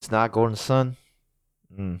 It's not Golden Sun.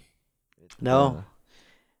 No.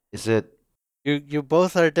 Is it You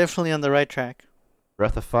both are definitely on the right track.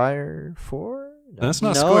 Breath of Fire 4? No. That's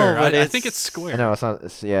not No, Square. but I think it's it's- Square. No, it's not.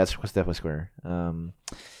 It's definitely Square.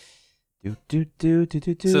 Do.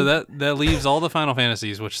 So that leaves all the Final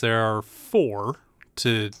Fantasies, which there are 4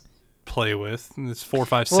 to play with. It's 4,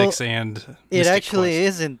 5, 6, Well, and It Mystic actually Quest.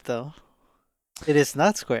 isn't though. It is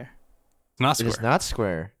not Square. It's not It Square. is not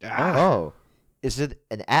Square. Ah. Oh, is it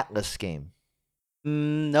an Atlas game?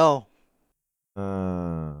 No.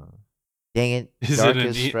 Dang it! Is it an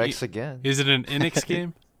Darkest E- strikes again. Is it an Enix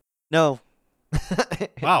game? No.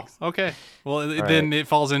 Wow. Okay. Well, then it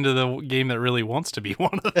falls into the game that really wants to be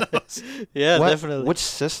one of those. Yeah, What- definitely. Which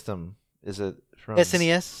system is it from?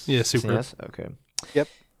 SNES? Yeah, Super. SNES? Okay. Yep.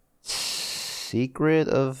 Secret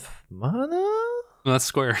of Mana? No, that's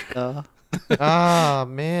Square. Ah,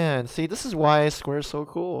 man. See, this is why Square is so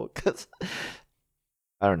cool. 'Cause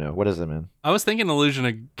I don't know. What is it, man? I was thinking Illusion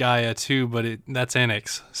of Gaia too, but that's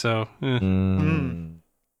Enix. So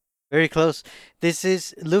Very close. This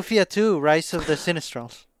is Lufia 2, Rise of the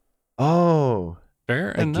Sinistrals. Oh,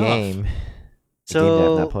 fair a enough. game. A game that I've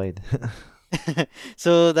So, not played.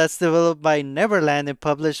 so that's developed by Neverland and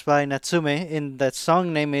published by Natsume, and that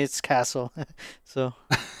song name is Castle. So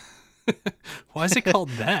Why is it called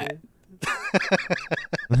that?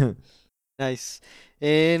 nice.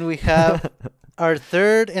 And we have our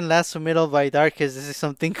third and last submittal by Darkest. This is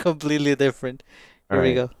something completely different. Here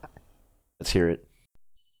we Alright. go. Let's hear it.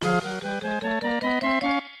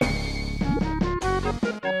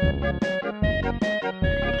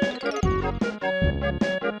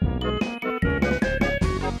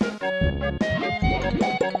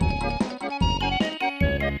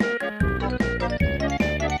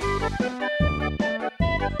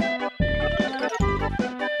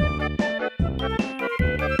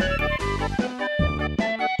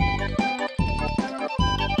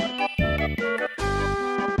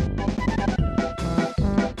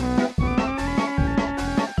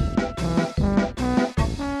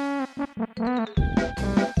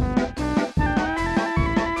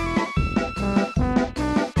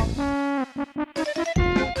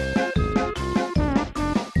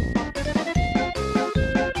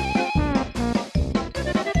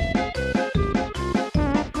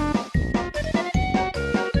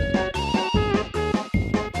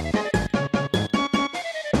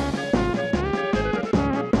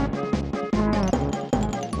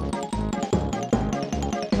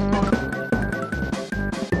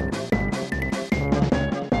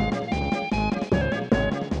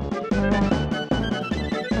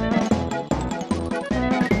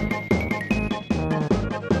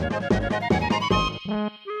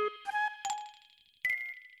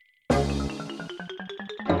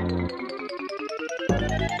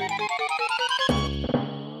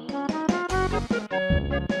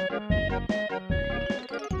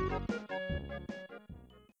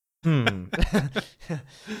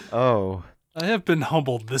 Oh, I have been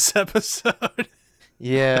humbled this episode.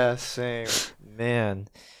 yeah, same. Man,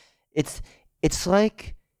 it's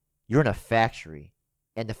like you're in a factory,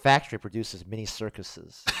 and the factory produces mini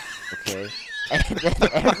circuses. Okay, and then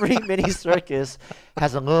every mini circus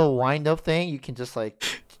has a little wind-up thing. You can just like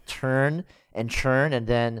turn and churn, and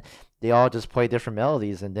then they all just play different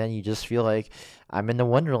melodies, and then you just feel like I'm in the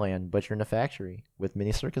Wonderland, but you're in a factory with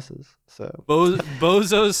mini circuses. So.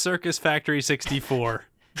 Bozo's Circus Factory 64.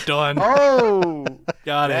 Done. Oh,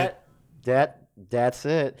 Got it. That's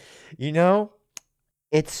it. You know,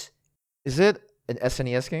 is it an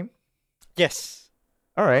SNES game? Yes.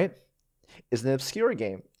 All right. It's an obscure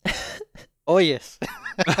game. Oh, yes.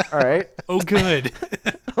 All right. Oh, good.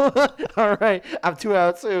 All right. I'm 2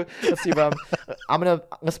 out of 2. Let's see if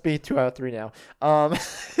let's be 2 out of 3 now.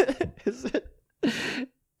 Is it?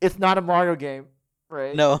 It's not a Mario game,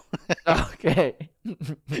 right? No. Okay.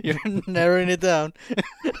 You're narrowing it down.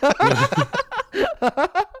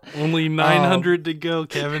 Only 900 to go,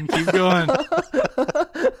 Kevin. Keep going.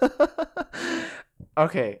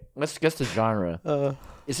 Okay. Let's guess the genre.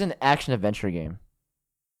 It's an action adventure game.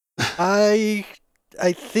 I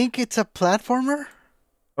think it's a platformer.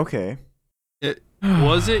 Okay.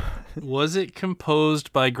 Was it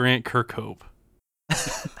composed by Grant Kirkhope?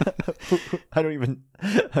 I don't even.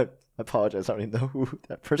 I apologize. I don't even know who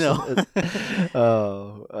that person No. is.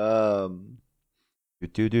 Oh,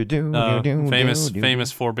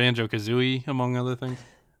 Famous for Banjo Kazooie, among other things.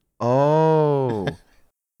 Oh,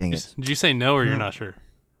 dang it! Did you say no, or you're not sure?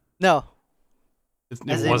 No. It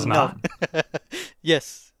As was in, not. no.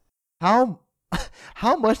 Yes. How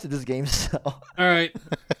much did this game sell? All right.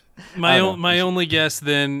 I don't know. My only guess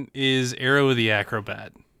then is Arrow the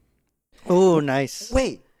Acrobat. Oh, nice.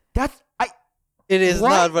 Wait, It is What?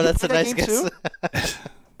 not, but You that's a played nice that game guess.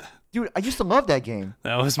 Dude, I used to love that game.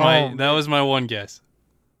 That was Oh, my one guess.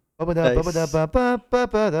 Okay,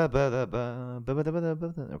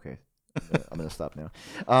 I'm gonna stop now.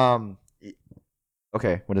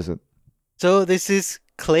 Okay, what is it? So this is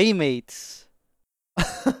Claymates.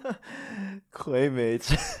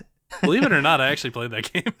 Claymates. Believe it or not, I actually played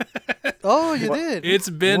that game. Oh, you What? did. It's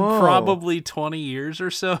been Whoa. probably 20 years or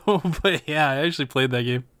so, but yeah, I actually played that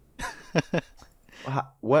game.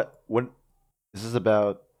 What is this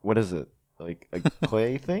about? What is it? Like a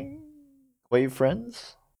clay thing? Clay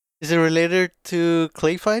friends? Is it related to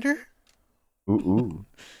Clay Fighter? Ooh.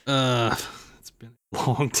 It's been a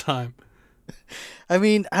long time. I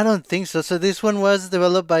mean, I don't think so. So this one was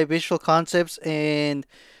developed by Visual Concepts and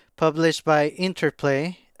published by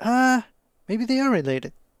Interplay. Maybe they are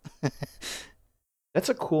related. That's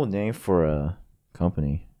a cool name for a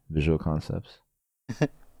company, Visual Concepts.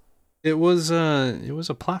 It was a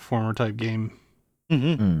platformer type game.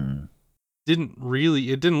 Mm-hmm.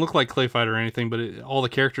 It didn't look like Clay Fighter or anything, but all the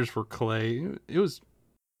characters were clay. It was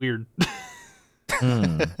weird.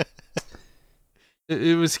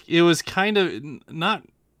 It was kind of not.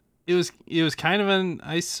 It was kind of an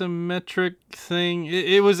isometric thing.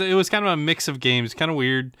 It was kind of a mix of games, kind of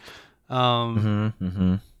weird. And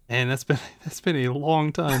that's been a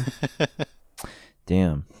long time.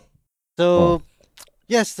 Damn. So,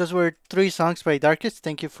 yes, those were 3 songs by Darkest.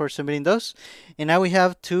 Thank you for submitting those. And now we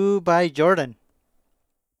have 2 by Jordan.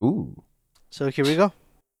 Ooh. So here we go.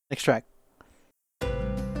 Next track.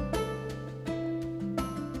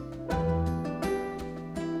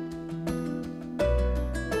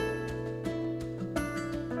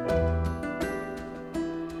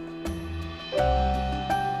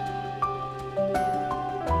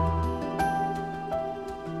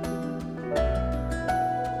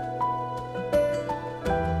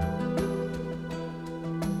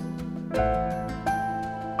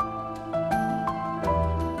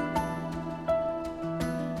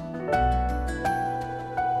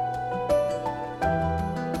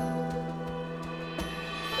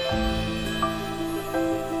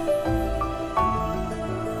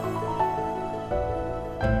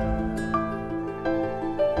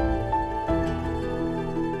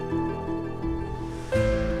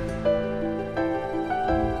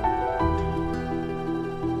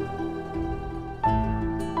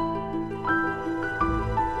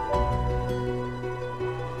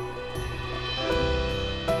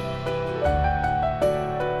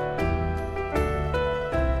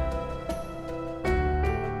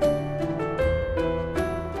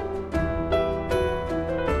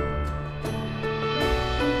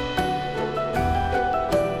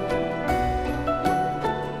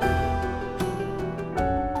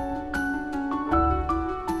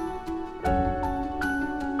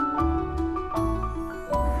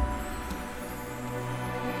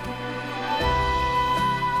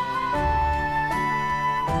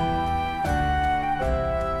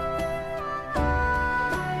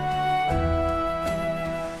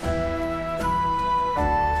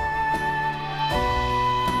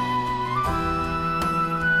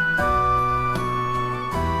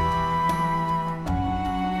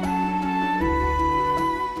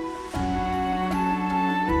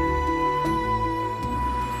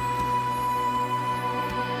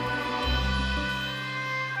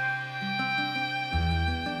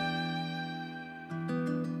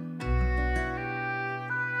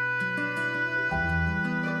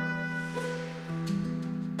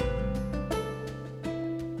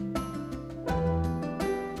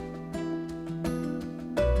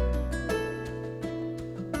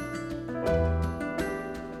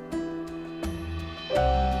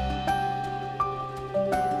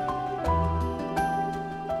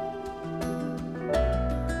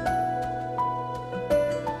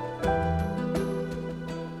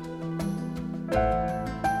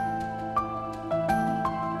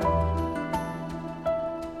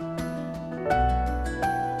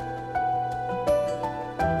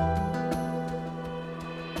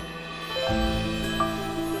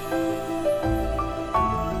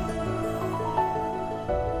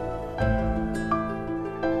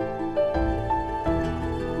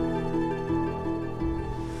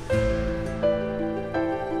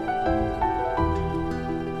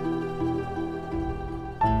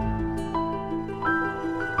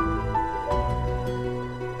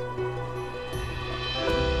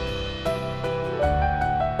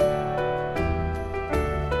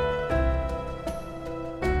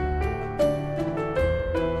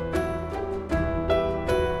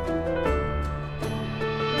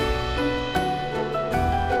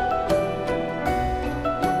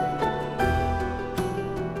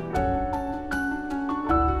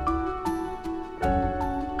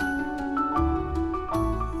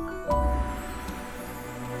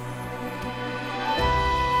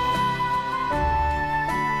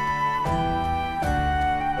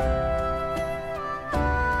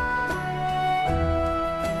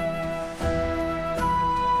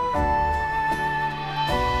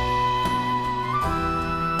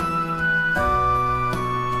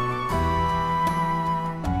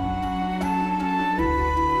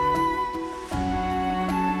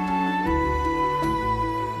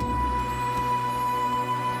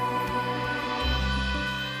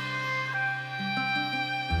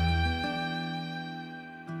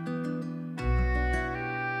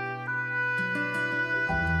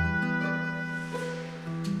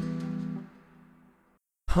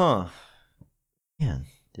 Huh. Man,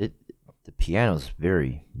 the piano's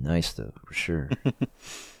very nice though, for sure.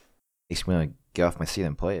 Makes me want to get off my seat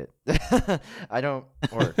and play it. I don't,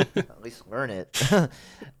 or at least learn it.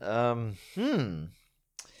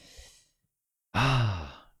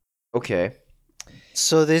 Ah, okay.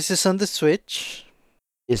 So this is on the Switch.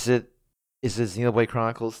 Is it Xenoblade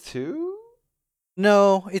Chronicles 2?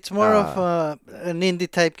 No, it's more of Ah. an indie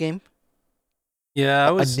type game. Yeah,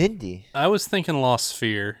 An indie. I was thinking Lost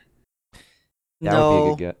Sphere. That no,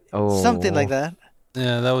 would be a good guess. Oh, something like that.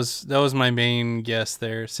 Yeah, that was my main guess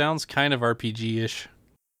there. Sounds kind of RPG-ish.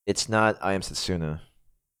 It's not I Am Setsuna.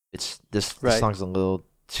 It's this Right. song's a little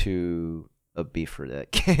too upbeat for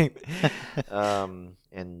that game.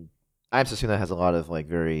 And I Am Setsuna has a lot of like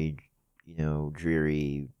very,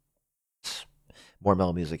 dreary, more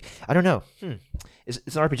mellow music. I don't know. It's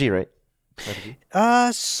an RPG, right?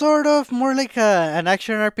 RPG? Sort of more like an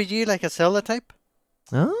action RPG, like a Zelda type.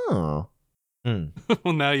 Oh.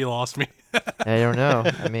 Well, now you lost me. I don't know.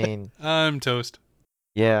 I mean, I'm toast.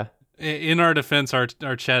 yeah, In our defense, our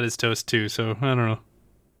chat is toast too, so I don't know.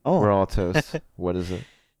 we're all toast. What is it?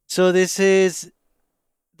 So this is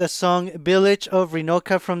the song "Village of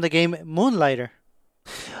Rinoka" from the game Moonlighter.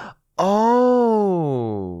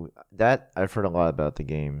 Oh, that I've heard a lot about the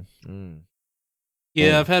game. Yeah,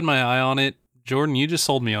 Yeah. I've had my eye on it. Jordan, you just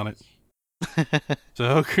sold me on it.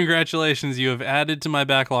 So congratulations, you have added to my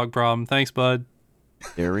backlog problem. Thanks, bud.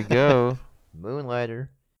 There we go. Moonlighter.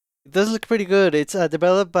 It does look pretty good. It's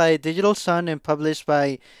developed by Digital Sun and published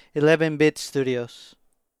by 11-Bit Studios.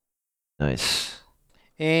 Nice.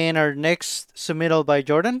 And our next submittal by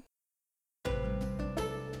Jordan.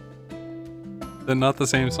 They're not the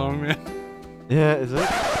same song, man. Yeah, is it?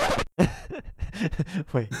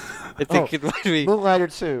 Wait. I think it might be. Moonlighter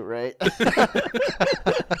 2, right?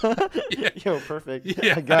 Yeah. Yo, perfect.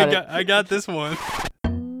 Yeah, I got it. I got this one.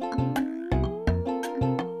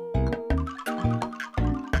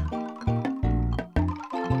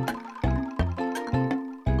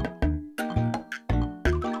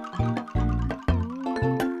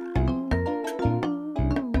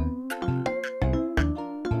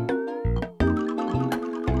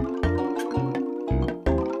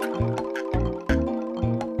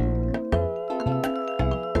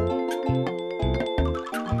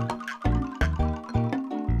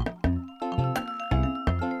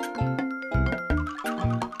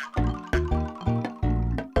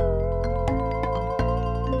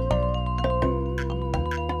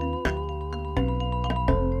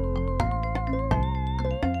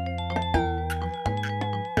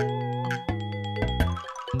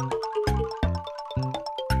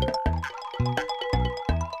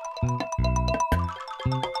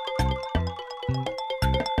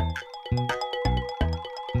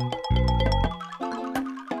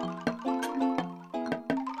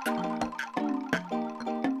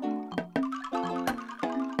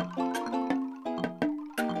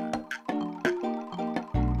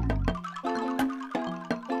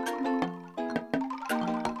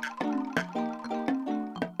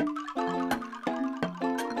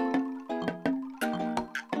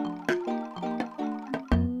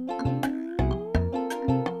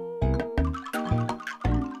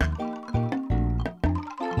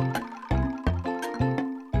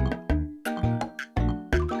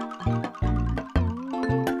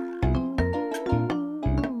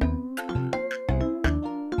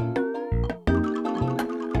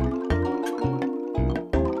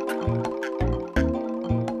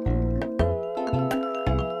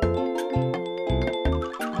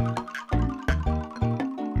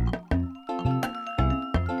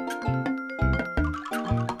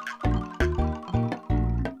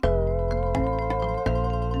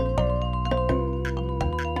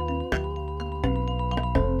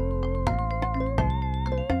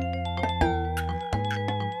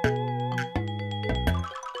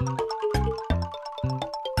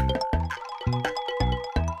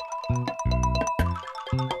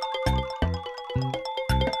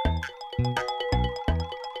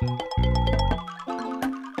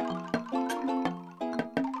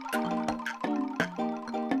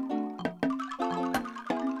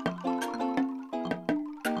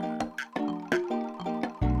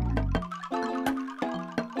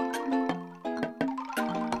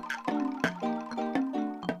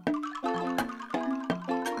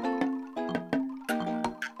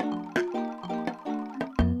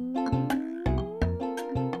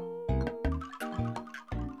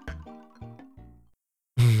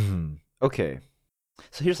 Okay.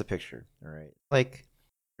 So here's a picture, all right? Like,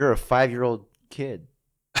 you're a 5-year-old kid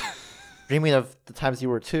dreaming of the times you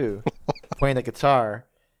were 2, playing the guitar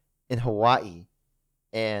in Hawaii,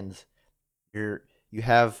 and you're you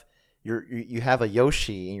have you have a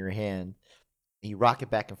Yoshi in your hand, and you rock it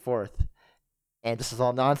back and forth, and this is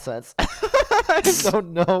all nonsense. I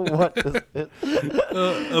don't know what this is.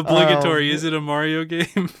 Obligatory. Is it a Mario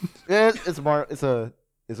game? It's Mario.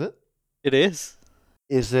 Is it? It is.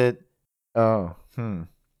 Is it? Oh,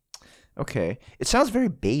 okay. It sounds very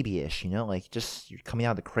babyish, like just you're coming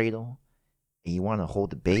out of the cradle and you want to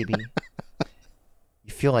hold the baby.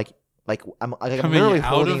 You feel like I'm Coming literally out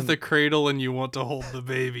holding of the cradle and you want to hold the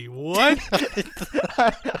baby. What?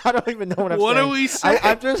 I don't even know what I'm What saying. are we saying?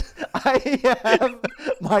 I have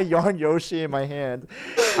my Yarn Yoshi in my hand.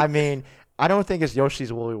 I mean, I don't think it's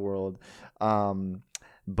Yoshi's Woolly World,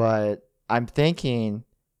 but I'm thinking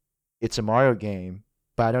it's a Mario game,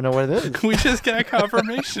 but I don't know what it is. We just got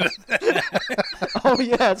confirmation of that. Oh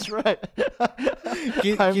yeah, that's right.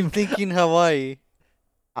 Keep thinking Hawaii.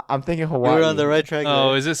 I'm thinking Hawaii. You're on the right track. Oh,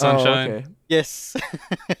 there. is it Sunshine? Oh, okay. Yes.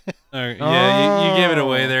 All right. Yeah, you gave it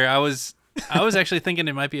away Oh. there. I was actually thinking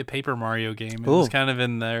it might be a Paper Mario game. It was Ooh. kind of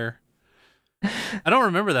in there. I don't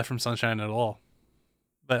remember that from Sunshine at all.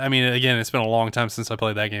 But I mean, again, it's been a long time since I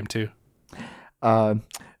played that game too.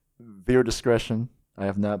 Viewer discretion. I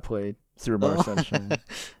have not played Super Mario Oh. Sunshine.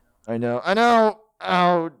 I know.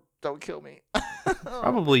 Oh, don't kill me.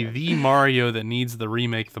 Probably the Mario that needs the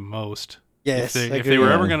remake the most. Yes. If I they agree.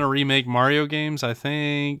 were ever going to remake Mario games, I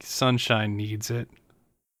think Sunshine needs it.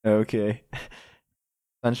 Okay.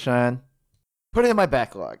 Sunshine. Put it in my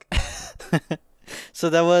backlog. So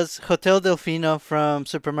that was Hotel Delfino from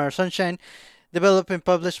Super Mario Sunshine, developed and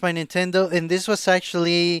published by Nintendo, and this was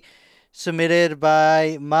actually submitted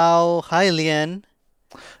by Mao Hylian.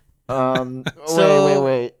 So,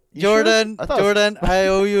 wait. You Jordan, sure? I thought it was- Jordan, I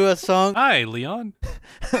owe you a song. Hi, Leon.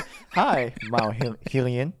 Hi, Mao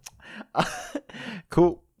Helian.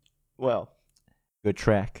 Cool. Well, good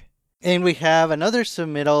track. And we have another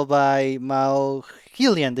submittal by Mao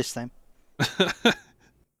Hylian this time.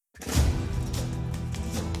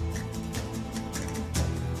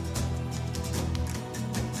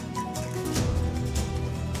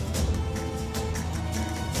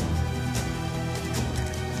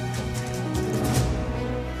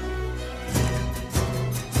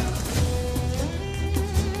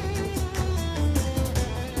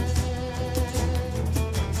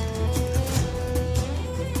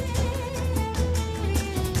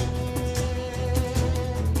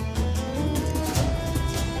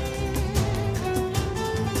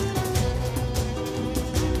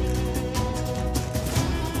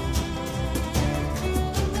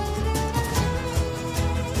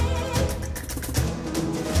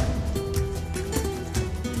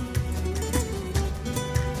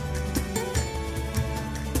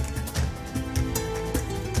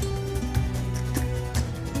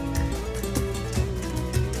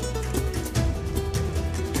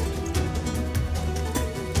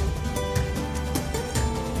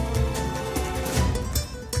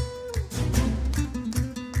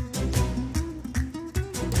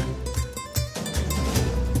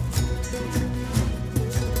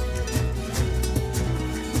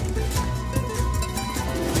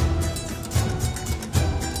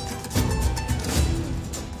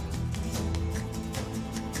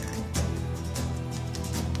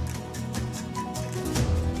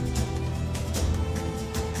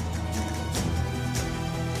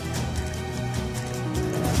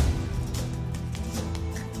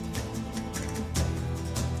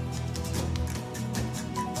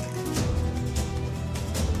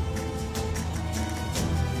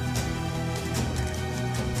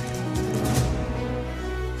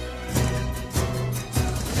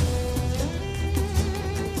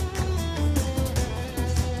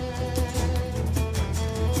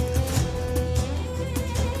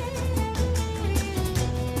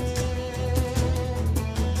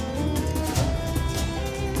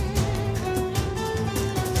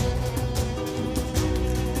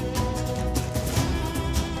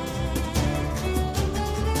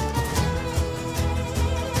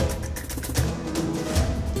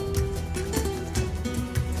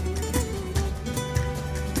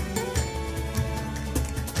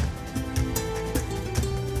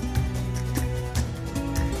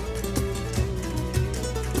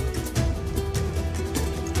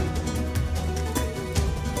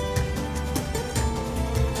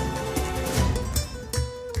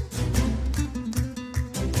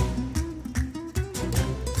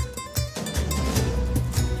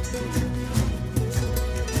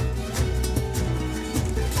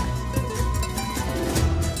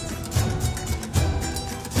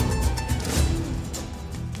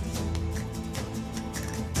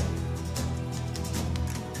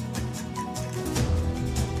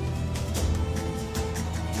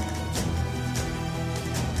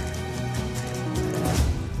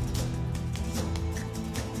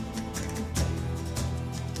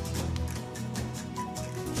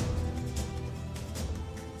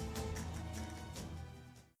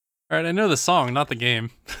 All right, I know the song, not the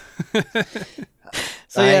game.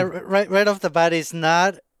 So yeah, right off the bat, it's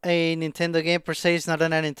not a Nintendo game per se. It's not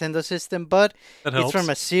on a Nintendo system, but That it's helps. from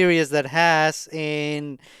a series that has,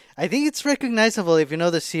 and I think it's recognizable if you know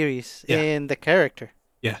the series Yeah. and the character.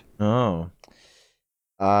 Oh.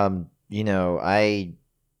 You know, I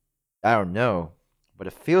don't know, but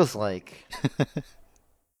it feels like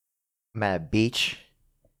I'm at a beach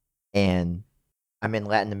and I'm in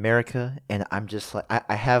Latin America and I'm just like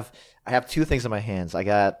I have two things in my hands. I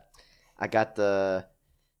got the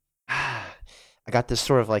I got this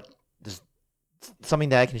sort of like this something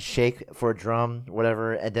that I can shake for a drum,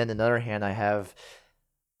 whatever, and then in the other hand I have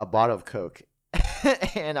a bottle of Coke.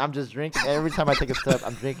 And I'm just drinking every time I take a step.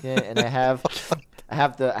 I'm drinking it, and I have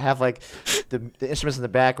like the instruments in the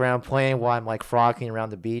background playing while I'm like frolicking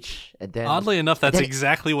around the beach. And then Oddly enough, that's then-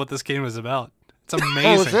 exactly what this game is about. It's oh,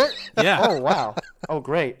 amazing. is it? Yeah. Oh wow. Oh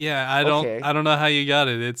great. Yeah, Okay. I don't know how you got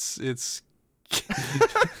it. It's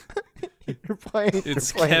You're playing.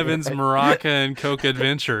 it's you're playing Kevin's right. Maraca and Coke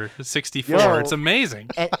Adventure 64. Yo. It's amazing.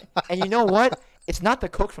 And you know what? It's not the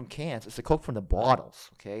Coke from cans. It's the Coke from the bottles.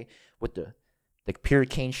 Okay, with the pure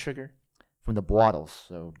cane sugar from the bottles.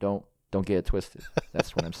 So don't get it twisted.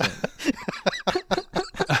 That's what I'm saying.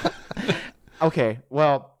 Okay.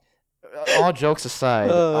 Well, all jokes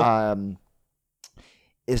aside,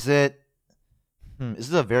 is it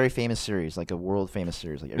a very famous series, like a world famous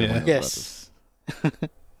series, like everyone Yeah. knows about this? Yes.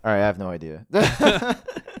 All right, I have no idea.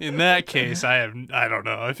 In that case, I don't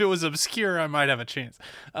know. If it was obscure, I might have a chance.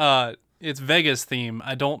 It's Vega's theme.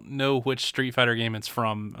 I don't know which Street Fighter game it's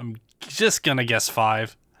from. I'm just gonna guess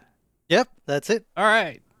 5. Yep, that's it. All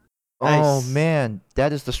right. Oh Nice. man,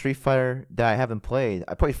 that is the Street Fighter that I haven't played.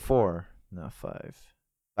 I played 4, not 5.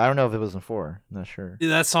 I don't know if it was in 4. I'm not sure.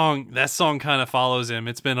 That song kind of follows him.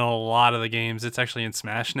 It's been in a lot of the games. It's actually in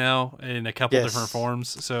Smash now in a couple different Yes.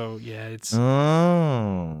 forms. So yeah, it's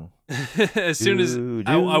Oh. as soon as Do,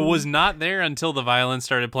 I do. was not there until the violin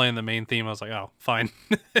started playing the main theme. I was like, oh, fine.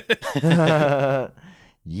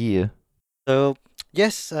 Yeah. So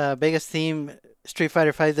yes, biggest theme, Street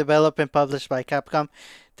Fighter V, developed and published by Capcom.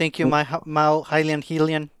 Thank you, Mao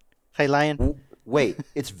Hylian. Wait,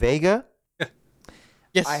 it's Vega?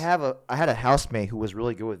 Yes. I had a housemate who was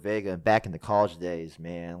really good with Vega back in the college days,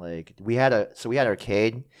 man. Like we had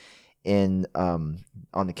arcade in on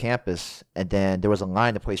the campus, and then there was a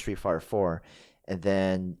line to play Street Fighter 4, and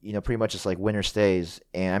then pretty much it's like winner stays.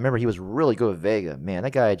 And I remember he was really good with Vega. Man,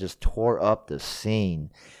 that guy just tore up the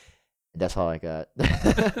scene. That's all I got.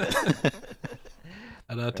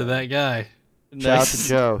 Shout out to that guy. Shout out to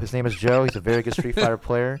Joe. His name is Joe. He's a very good Street Fighter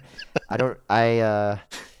player.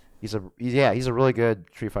 He's a really good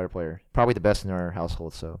Street Fighter player. Probably the best in our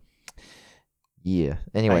household. So, yeah.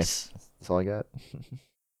 Anyway, Nice. that's all I got.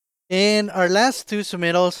 And our last two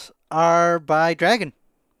submittals are by Dragon.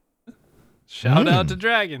 Shout out to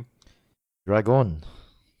Dragon. Dragon.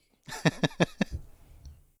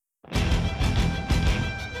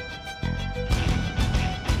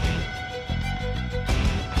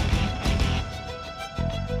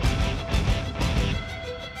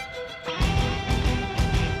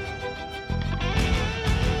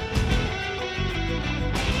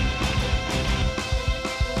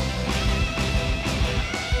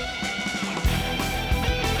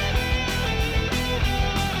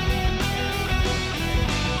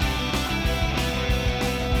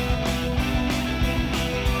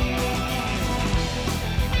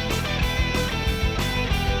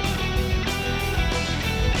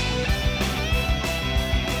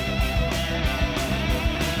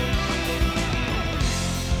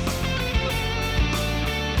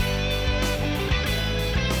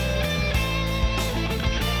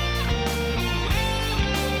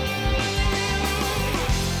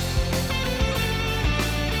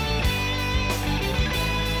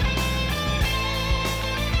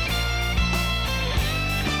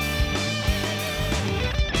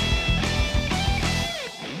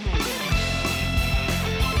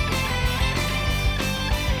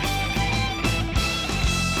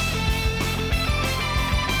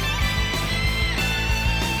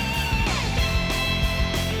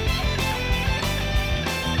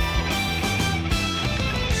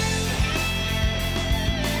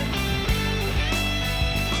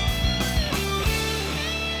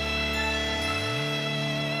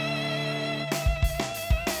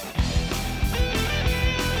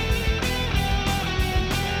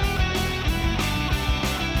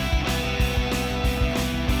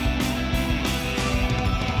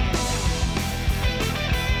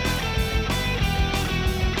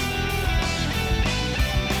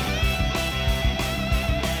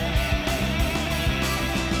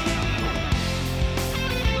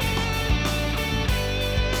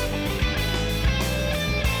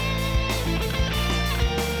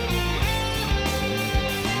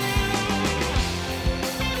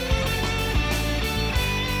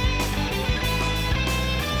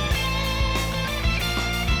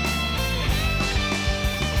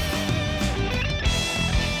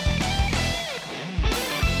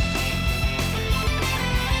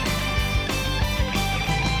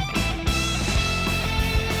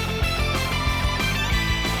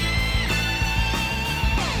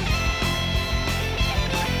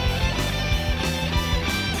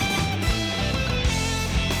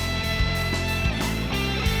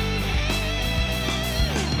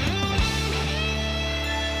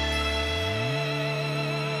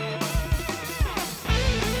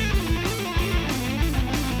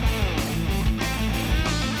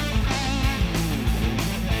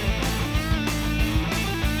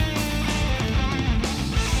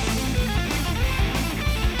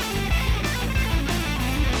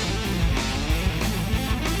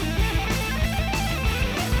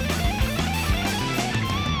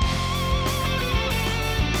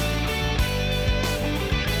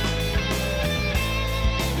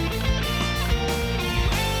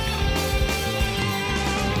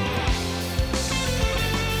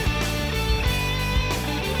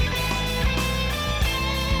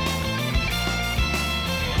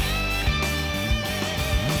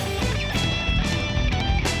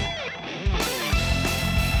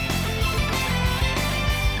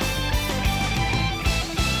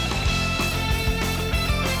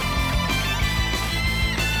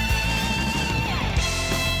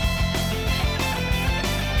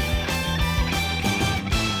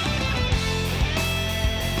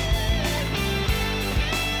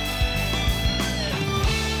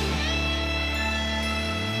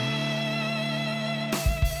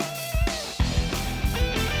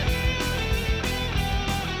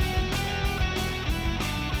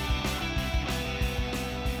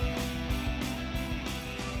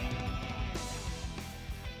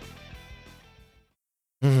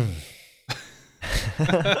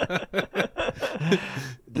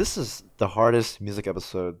 This is the hardest music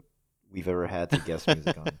episode we've ever had to guess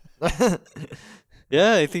music on.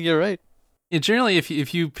 Yeah, I think you're right. Yeah, generally,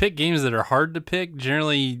 if you pick games that are hard to pick,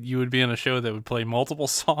 generally you would be on a show that would play multiple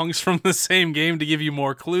songs from the same game to give you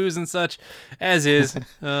more clues and such. As is,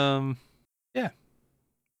 yeah,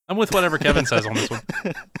 I'm with whatever Kevin says on this one.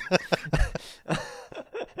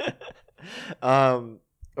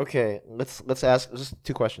 Okay, let's ask just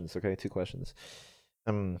 2 questions. Okay, 2 questions.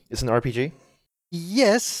 It's an RPG.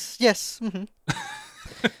 Yes, yes.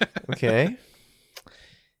 Okay.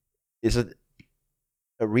 Is it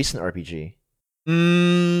a recent RPG?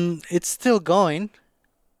 It's still going.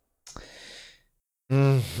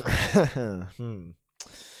 Hmm.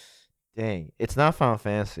 Dang, it's not Final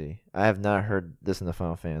Fantasy. I have not heard this in the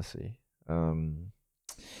Final Fantasy.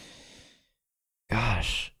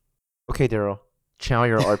 Gosh. Okay, Daryl. Channel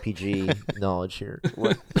your RPG knowledge here.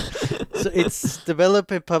 What? So it's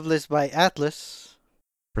developed and published by Atlas.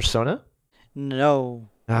 Persona? No.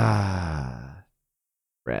 Ah.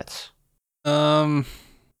 Rats.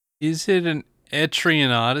 Is it an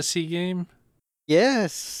Etrian Odyssey game?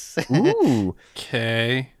 Yes. Ooh.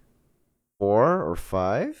 Okay. 4 or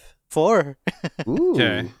 5? 4. Ooh.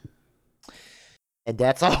 Okay. And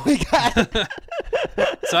that's all we got.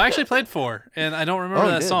 So I actually played 4, and I don't remember Oh,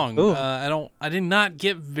 you that did? song. Ooh. I did not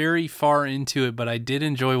get very far into it, but I did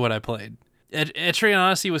enjoy what I played. Etrian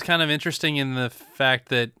Odyssey was kind of interesting in the fact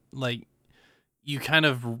that like you kind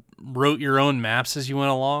of wrote your own maps as you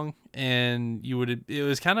went along, and it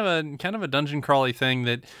was kind of a dungeon crawly thing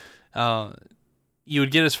that you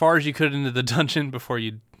would get as far as you could into the dungeon before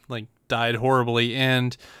you like died horribly,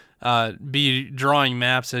 and be drawing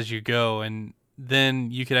maps as you go, and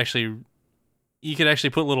then you could actually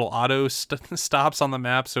put little auto stops on the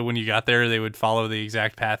map, so when you got there, they would follow the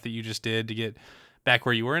exact path that you just did to get back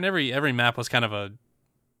where you were. And every map was kind of a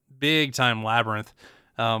big time labyrinth.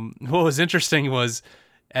 What was interesting was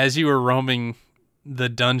as you were roaming the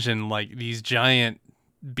dungeon, like these giant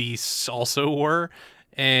beasts also were,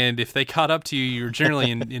 and if they caught up to you, you were generally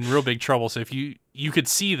in real big trouble. So if you could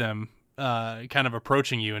see them kind of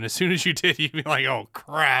approaching you, and as soon as you did, you'd be like, oh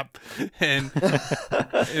crap, and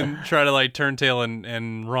try to like turn tail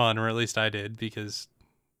and run, or at least I did, because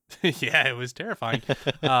yeah, it was terrifying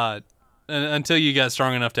until you got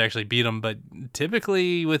strong enough to actually beat them. But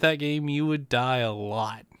typically with that game you would die a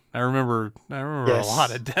lot. I remember Yes. a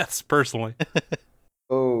lot of deaths personally.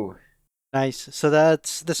 Oh. Nice. So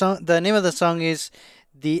that's the song. The name of the song is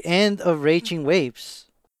 "The End of Raging Waves."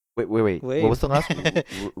 Wait. Wave. What was the last one?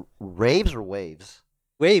 Raves or waves?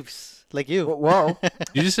 Waves, like you. Whoa.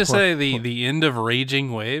 You just say the end of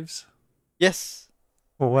Raging Waves? Yes.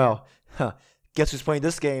 Well. Huh. Guess who's playing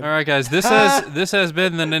this game? All right, guys. This has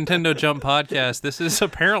been the Nintendo Jump Podcast. This is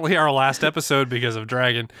apparently our last episode because of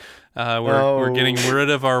Dragon. We're getting rid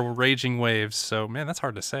of our Raging Waves. So man, that's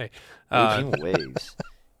hard to say. Raging waves.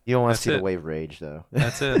 You don't want to That's see it. the wave rage, though.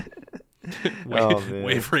 That's it. Oh, man.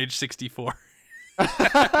 Wave Rage 64.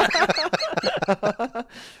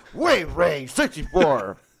 Wave rage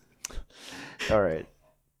 64. All right.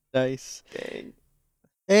 Nice. Dang.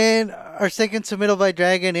 And our second submittal by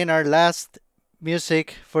Dragon in our last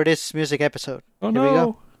music for this music episode. Oh Here we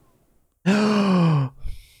go.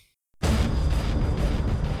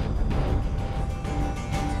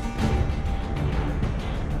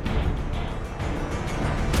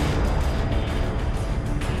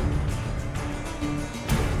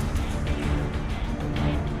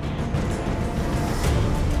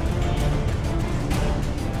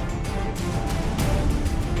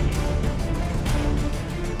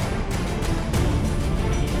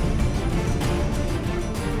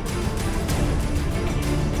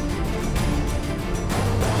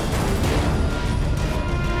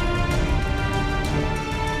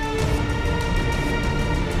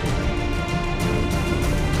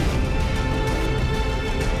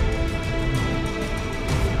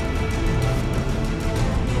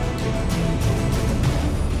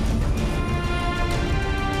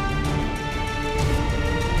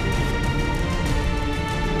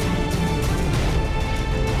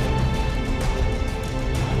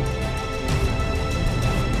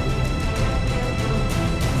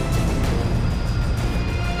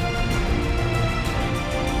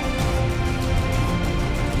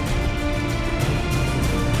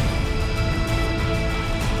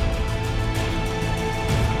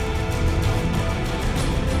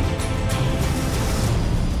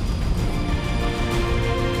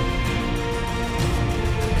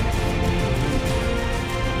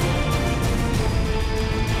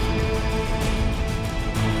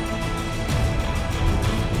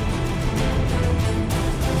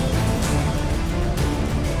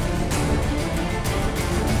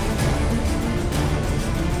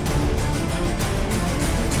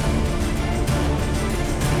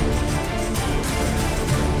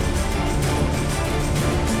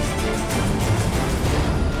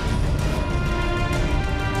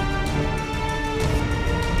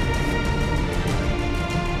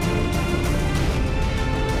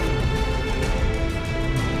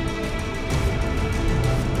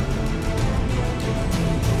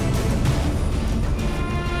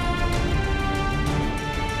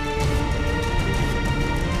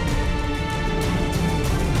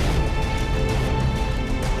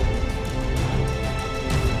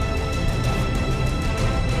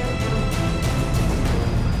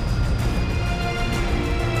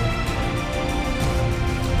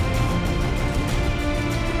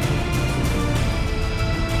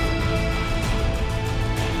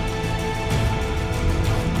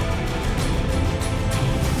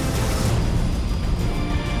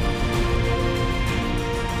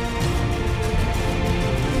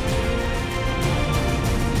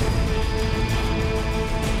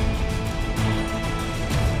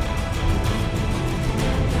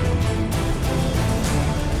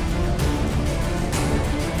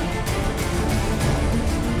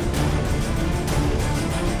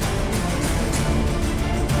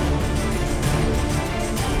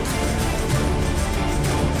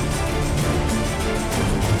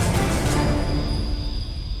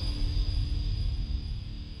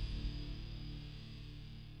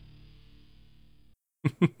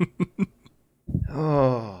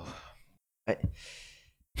 Oh. I,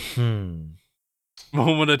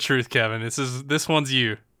 Moment of truth, Kevin. This one's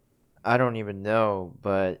you. I don't even know,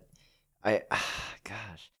 but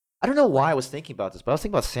gosh. I don't know why I was thinking about this, but I was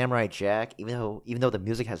thinking about Samurai Jack, even though the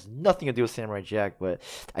music has nothing to do with Samurai Jack, but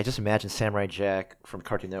I just imagine Samurai Jack from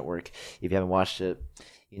Cartoon Network. If you haven't watched it,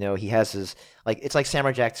 he has this it's like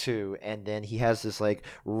Samurai Jack 2, and then he has this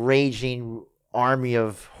raging army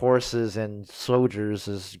of horses and soldiers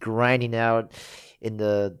is grinding out in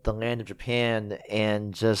the land of Japan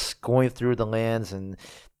and just going through the lands and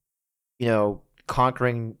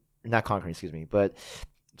conquering, not conquering, excuse me, but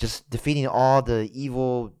just defeating all the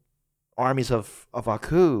evil armies of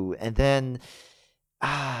Aku. And then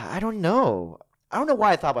I don't know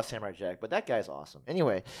why I thought about Samurai Jack, but that guy's awesome.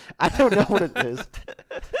 Anyway, I don't know what it is.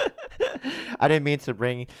 I didn't mean to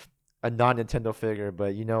bring a non-Nintendo figure,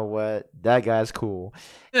 but you know what? That guy's cool.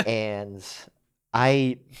 And it's not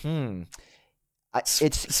an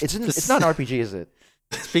RPG, is it?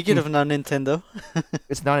 Speaking of non-Nintendo,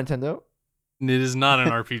 It's not Nintendo? It is not an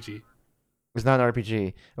RPG. It's not an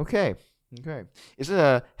RPG. Okay. Is it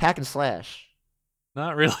a hack and slash?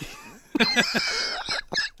 Not really.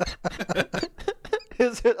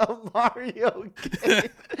 Is it a Mario game?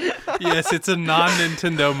 Yes, it's a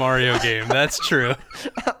non-Nintendo Mario game. That's true.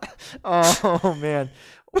 Oh man,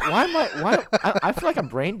 I feel like I'm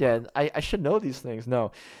brain dead. I should know these things.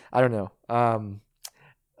 No, I don't know.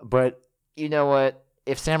 But you know what?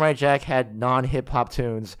 If Samurai Jack had non-hip hop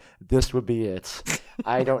tunes, this would be it.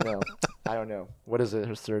 I don't know. What is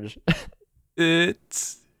it, Serge?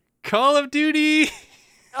 It's Call of Duty.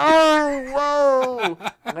 Oh,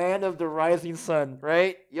 whoa! Land of the Rising Sun,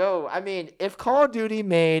 right? Yo, I mean, if Call of Duty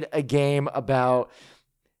made a game about,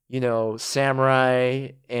 samurai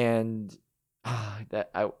and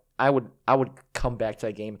that I would come back to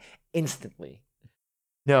that game instantly.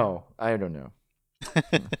 No, I don't know.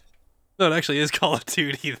 No, it actually is Call of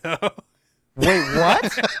Duty, though. Wait,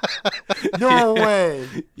 what? No way.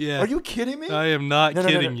 Yeah. Are you kidding me? I am not No.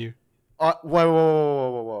 kidding you.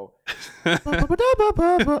 Whoa.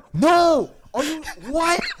 No! Are you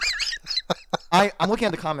what? I'm looking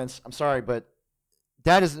at the comments. I'm sorry, but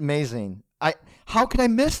that is amazing. How could I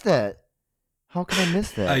miss that?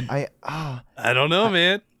 I don't know,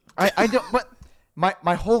 man. I don't. But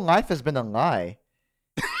my whole life has been a lie.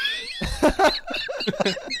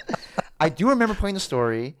 I do remember playing the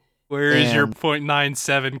story. Where is your and-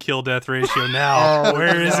 .97 kill death ratio now? Oh,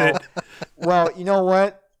 Where is no. it? Well, you know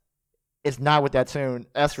what? It's not with that tune,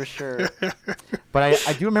 that's for sure. But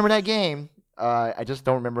I do remember that game. I just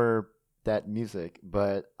don't remember that music.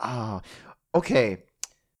 But okay,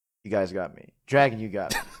 you guys got me. Dragon, you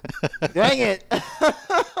got me. Dang it!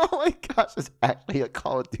 Oh my gosh, it's actually a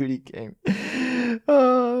Call of Duty game.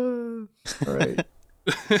 All right.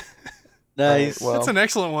 nice. Well, That's an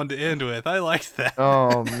excellent one to end with. I liked that.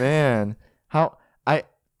 oh man,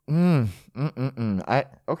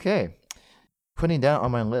 okay. Putting that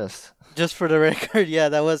on my list. Just for the record, yeah,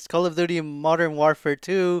 that was Call of Duty Modern Warfare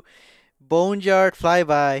 2, Boneyard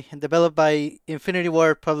Flyby, developed by Infinity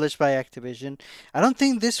Ward, published by Activision. I don't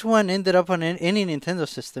think this one ended up on any Nintendo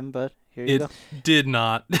system, but here you It go. did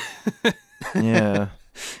not. Yeah.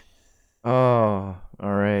 Oh,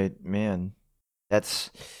 all right, man.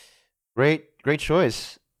 That's great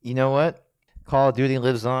choice. You know what? Call of Duty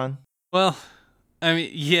lives on. Well, I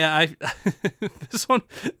mean, yeah,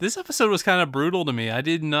 this episode was kind of brutal to me. I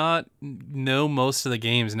did not know most of the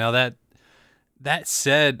games. Now that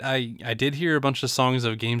said, I did hear a bunch of songs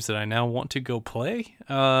of games that I now want to go play.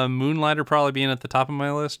 Moonlighter probably being at the top of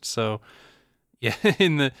my list. So yeah,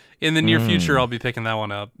 in the near future, I'll be picking that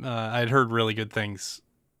one up. I'd heard really good things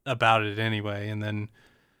about it anyway, and then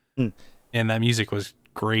and that music was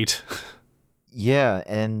great. Yeah,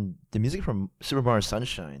 and the music from Super Mario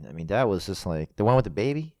Sunshine. I mean, that was just like the one with the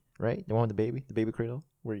baby, right? The one with the baby cradle.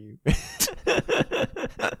 Where you?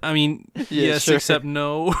 I mean, Yeah, yes, sure. except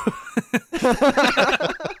no.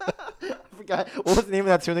 I forgot what was the name of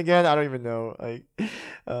that tune again. I don't even know. Like,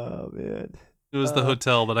 oh man, It was the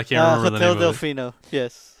hotel, but I can't remember Hotel the name of it. Delfino,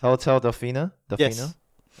 yes. Hotel Delfina. Yes.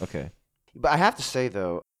 Okay, but I have to say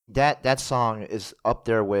though that song is up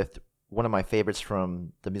there with one of my favorites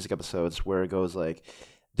from the music episodes, where it goes like,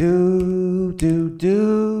 do do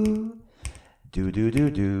do. Do do do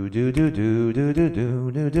do do do do do do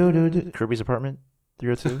do do do do. Kirby's Apartment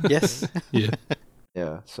 302. Yes. Yeah.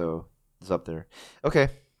 Yeah, so it's up there. Okay,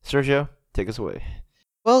 Sergio, take us away.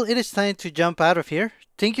 Well, it is time to jump out of here.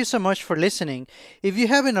 Thank you so much for listening. If you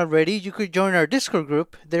haven't already, you could join our Discord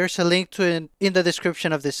group. There's a link to it in the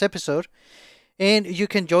description of this episode. And you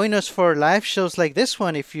can join us for live shows like this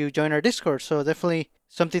one if you join our Discord. So definitely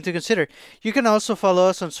something to consider. You can also follow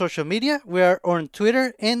us on social media. We are on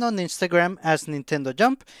Twitter and on Instagram as Nintendo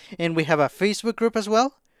Jump, and we have a Facebook group as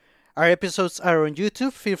well. Our episodes are on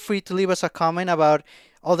YouTube. Feel free to leave us a comment about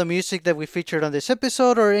all the music that we featured on this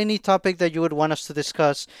episode or any topic that you would want us to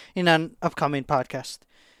discuss in an upcoming podcast.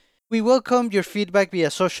 We welcome your feedback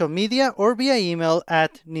via social media or via email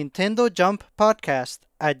at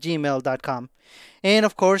nintendojumppodcast@gmail.com. And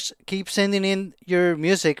of course, keep sending in your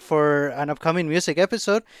music for an upcoming music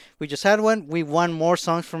episode. We just had one. We want more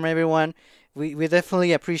songs from everyone. We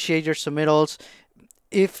definitely appreciate your submittals.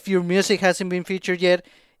 If your music hasn't been featured yet,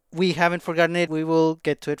 we haven't forgotten it. We will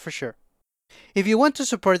get to it for sure. If you want to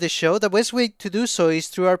support the show, the best way to do so is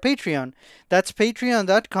through our Patreon. That's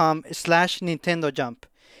patreon.com/NintendoJump.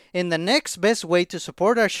 And the next best way to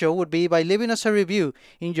support our show would be by leaving us a review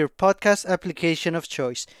in your podcast application of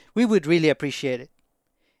choice. We would really appreciate it.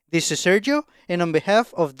 This is Sergio, and on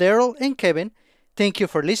behalf of Daryl and Kevin, thank you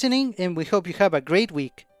for listening, and we hope you have a great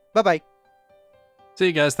week. Bye-bye. See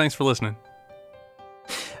you guys. Thanks for listening.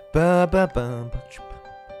 Ba ba ba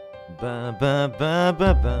ba ba ba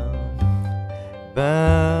ba ba.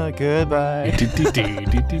 Goodbye.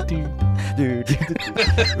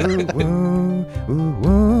 Ooh, woo, ooh,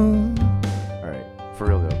 woo. All right, for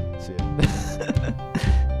real though. See ya.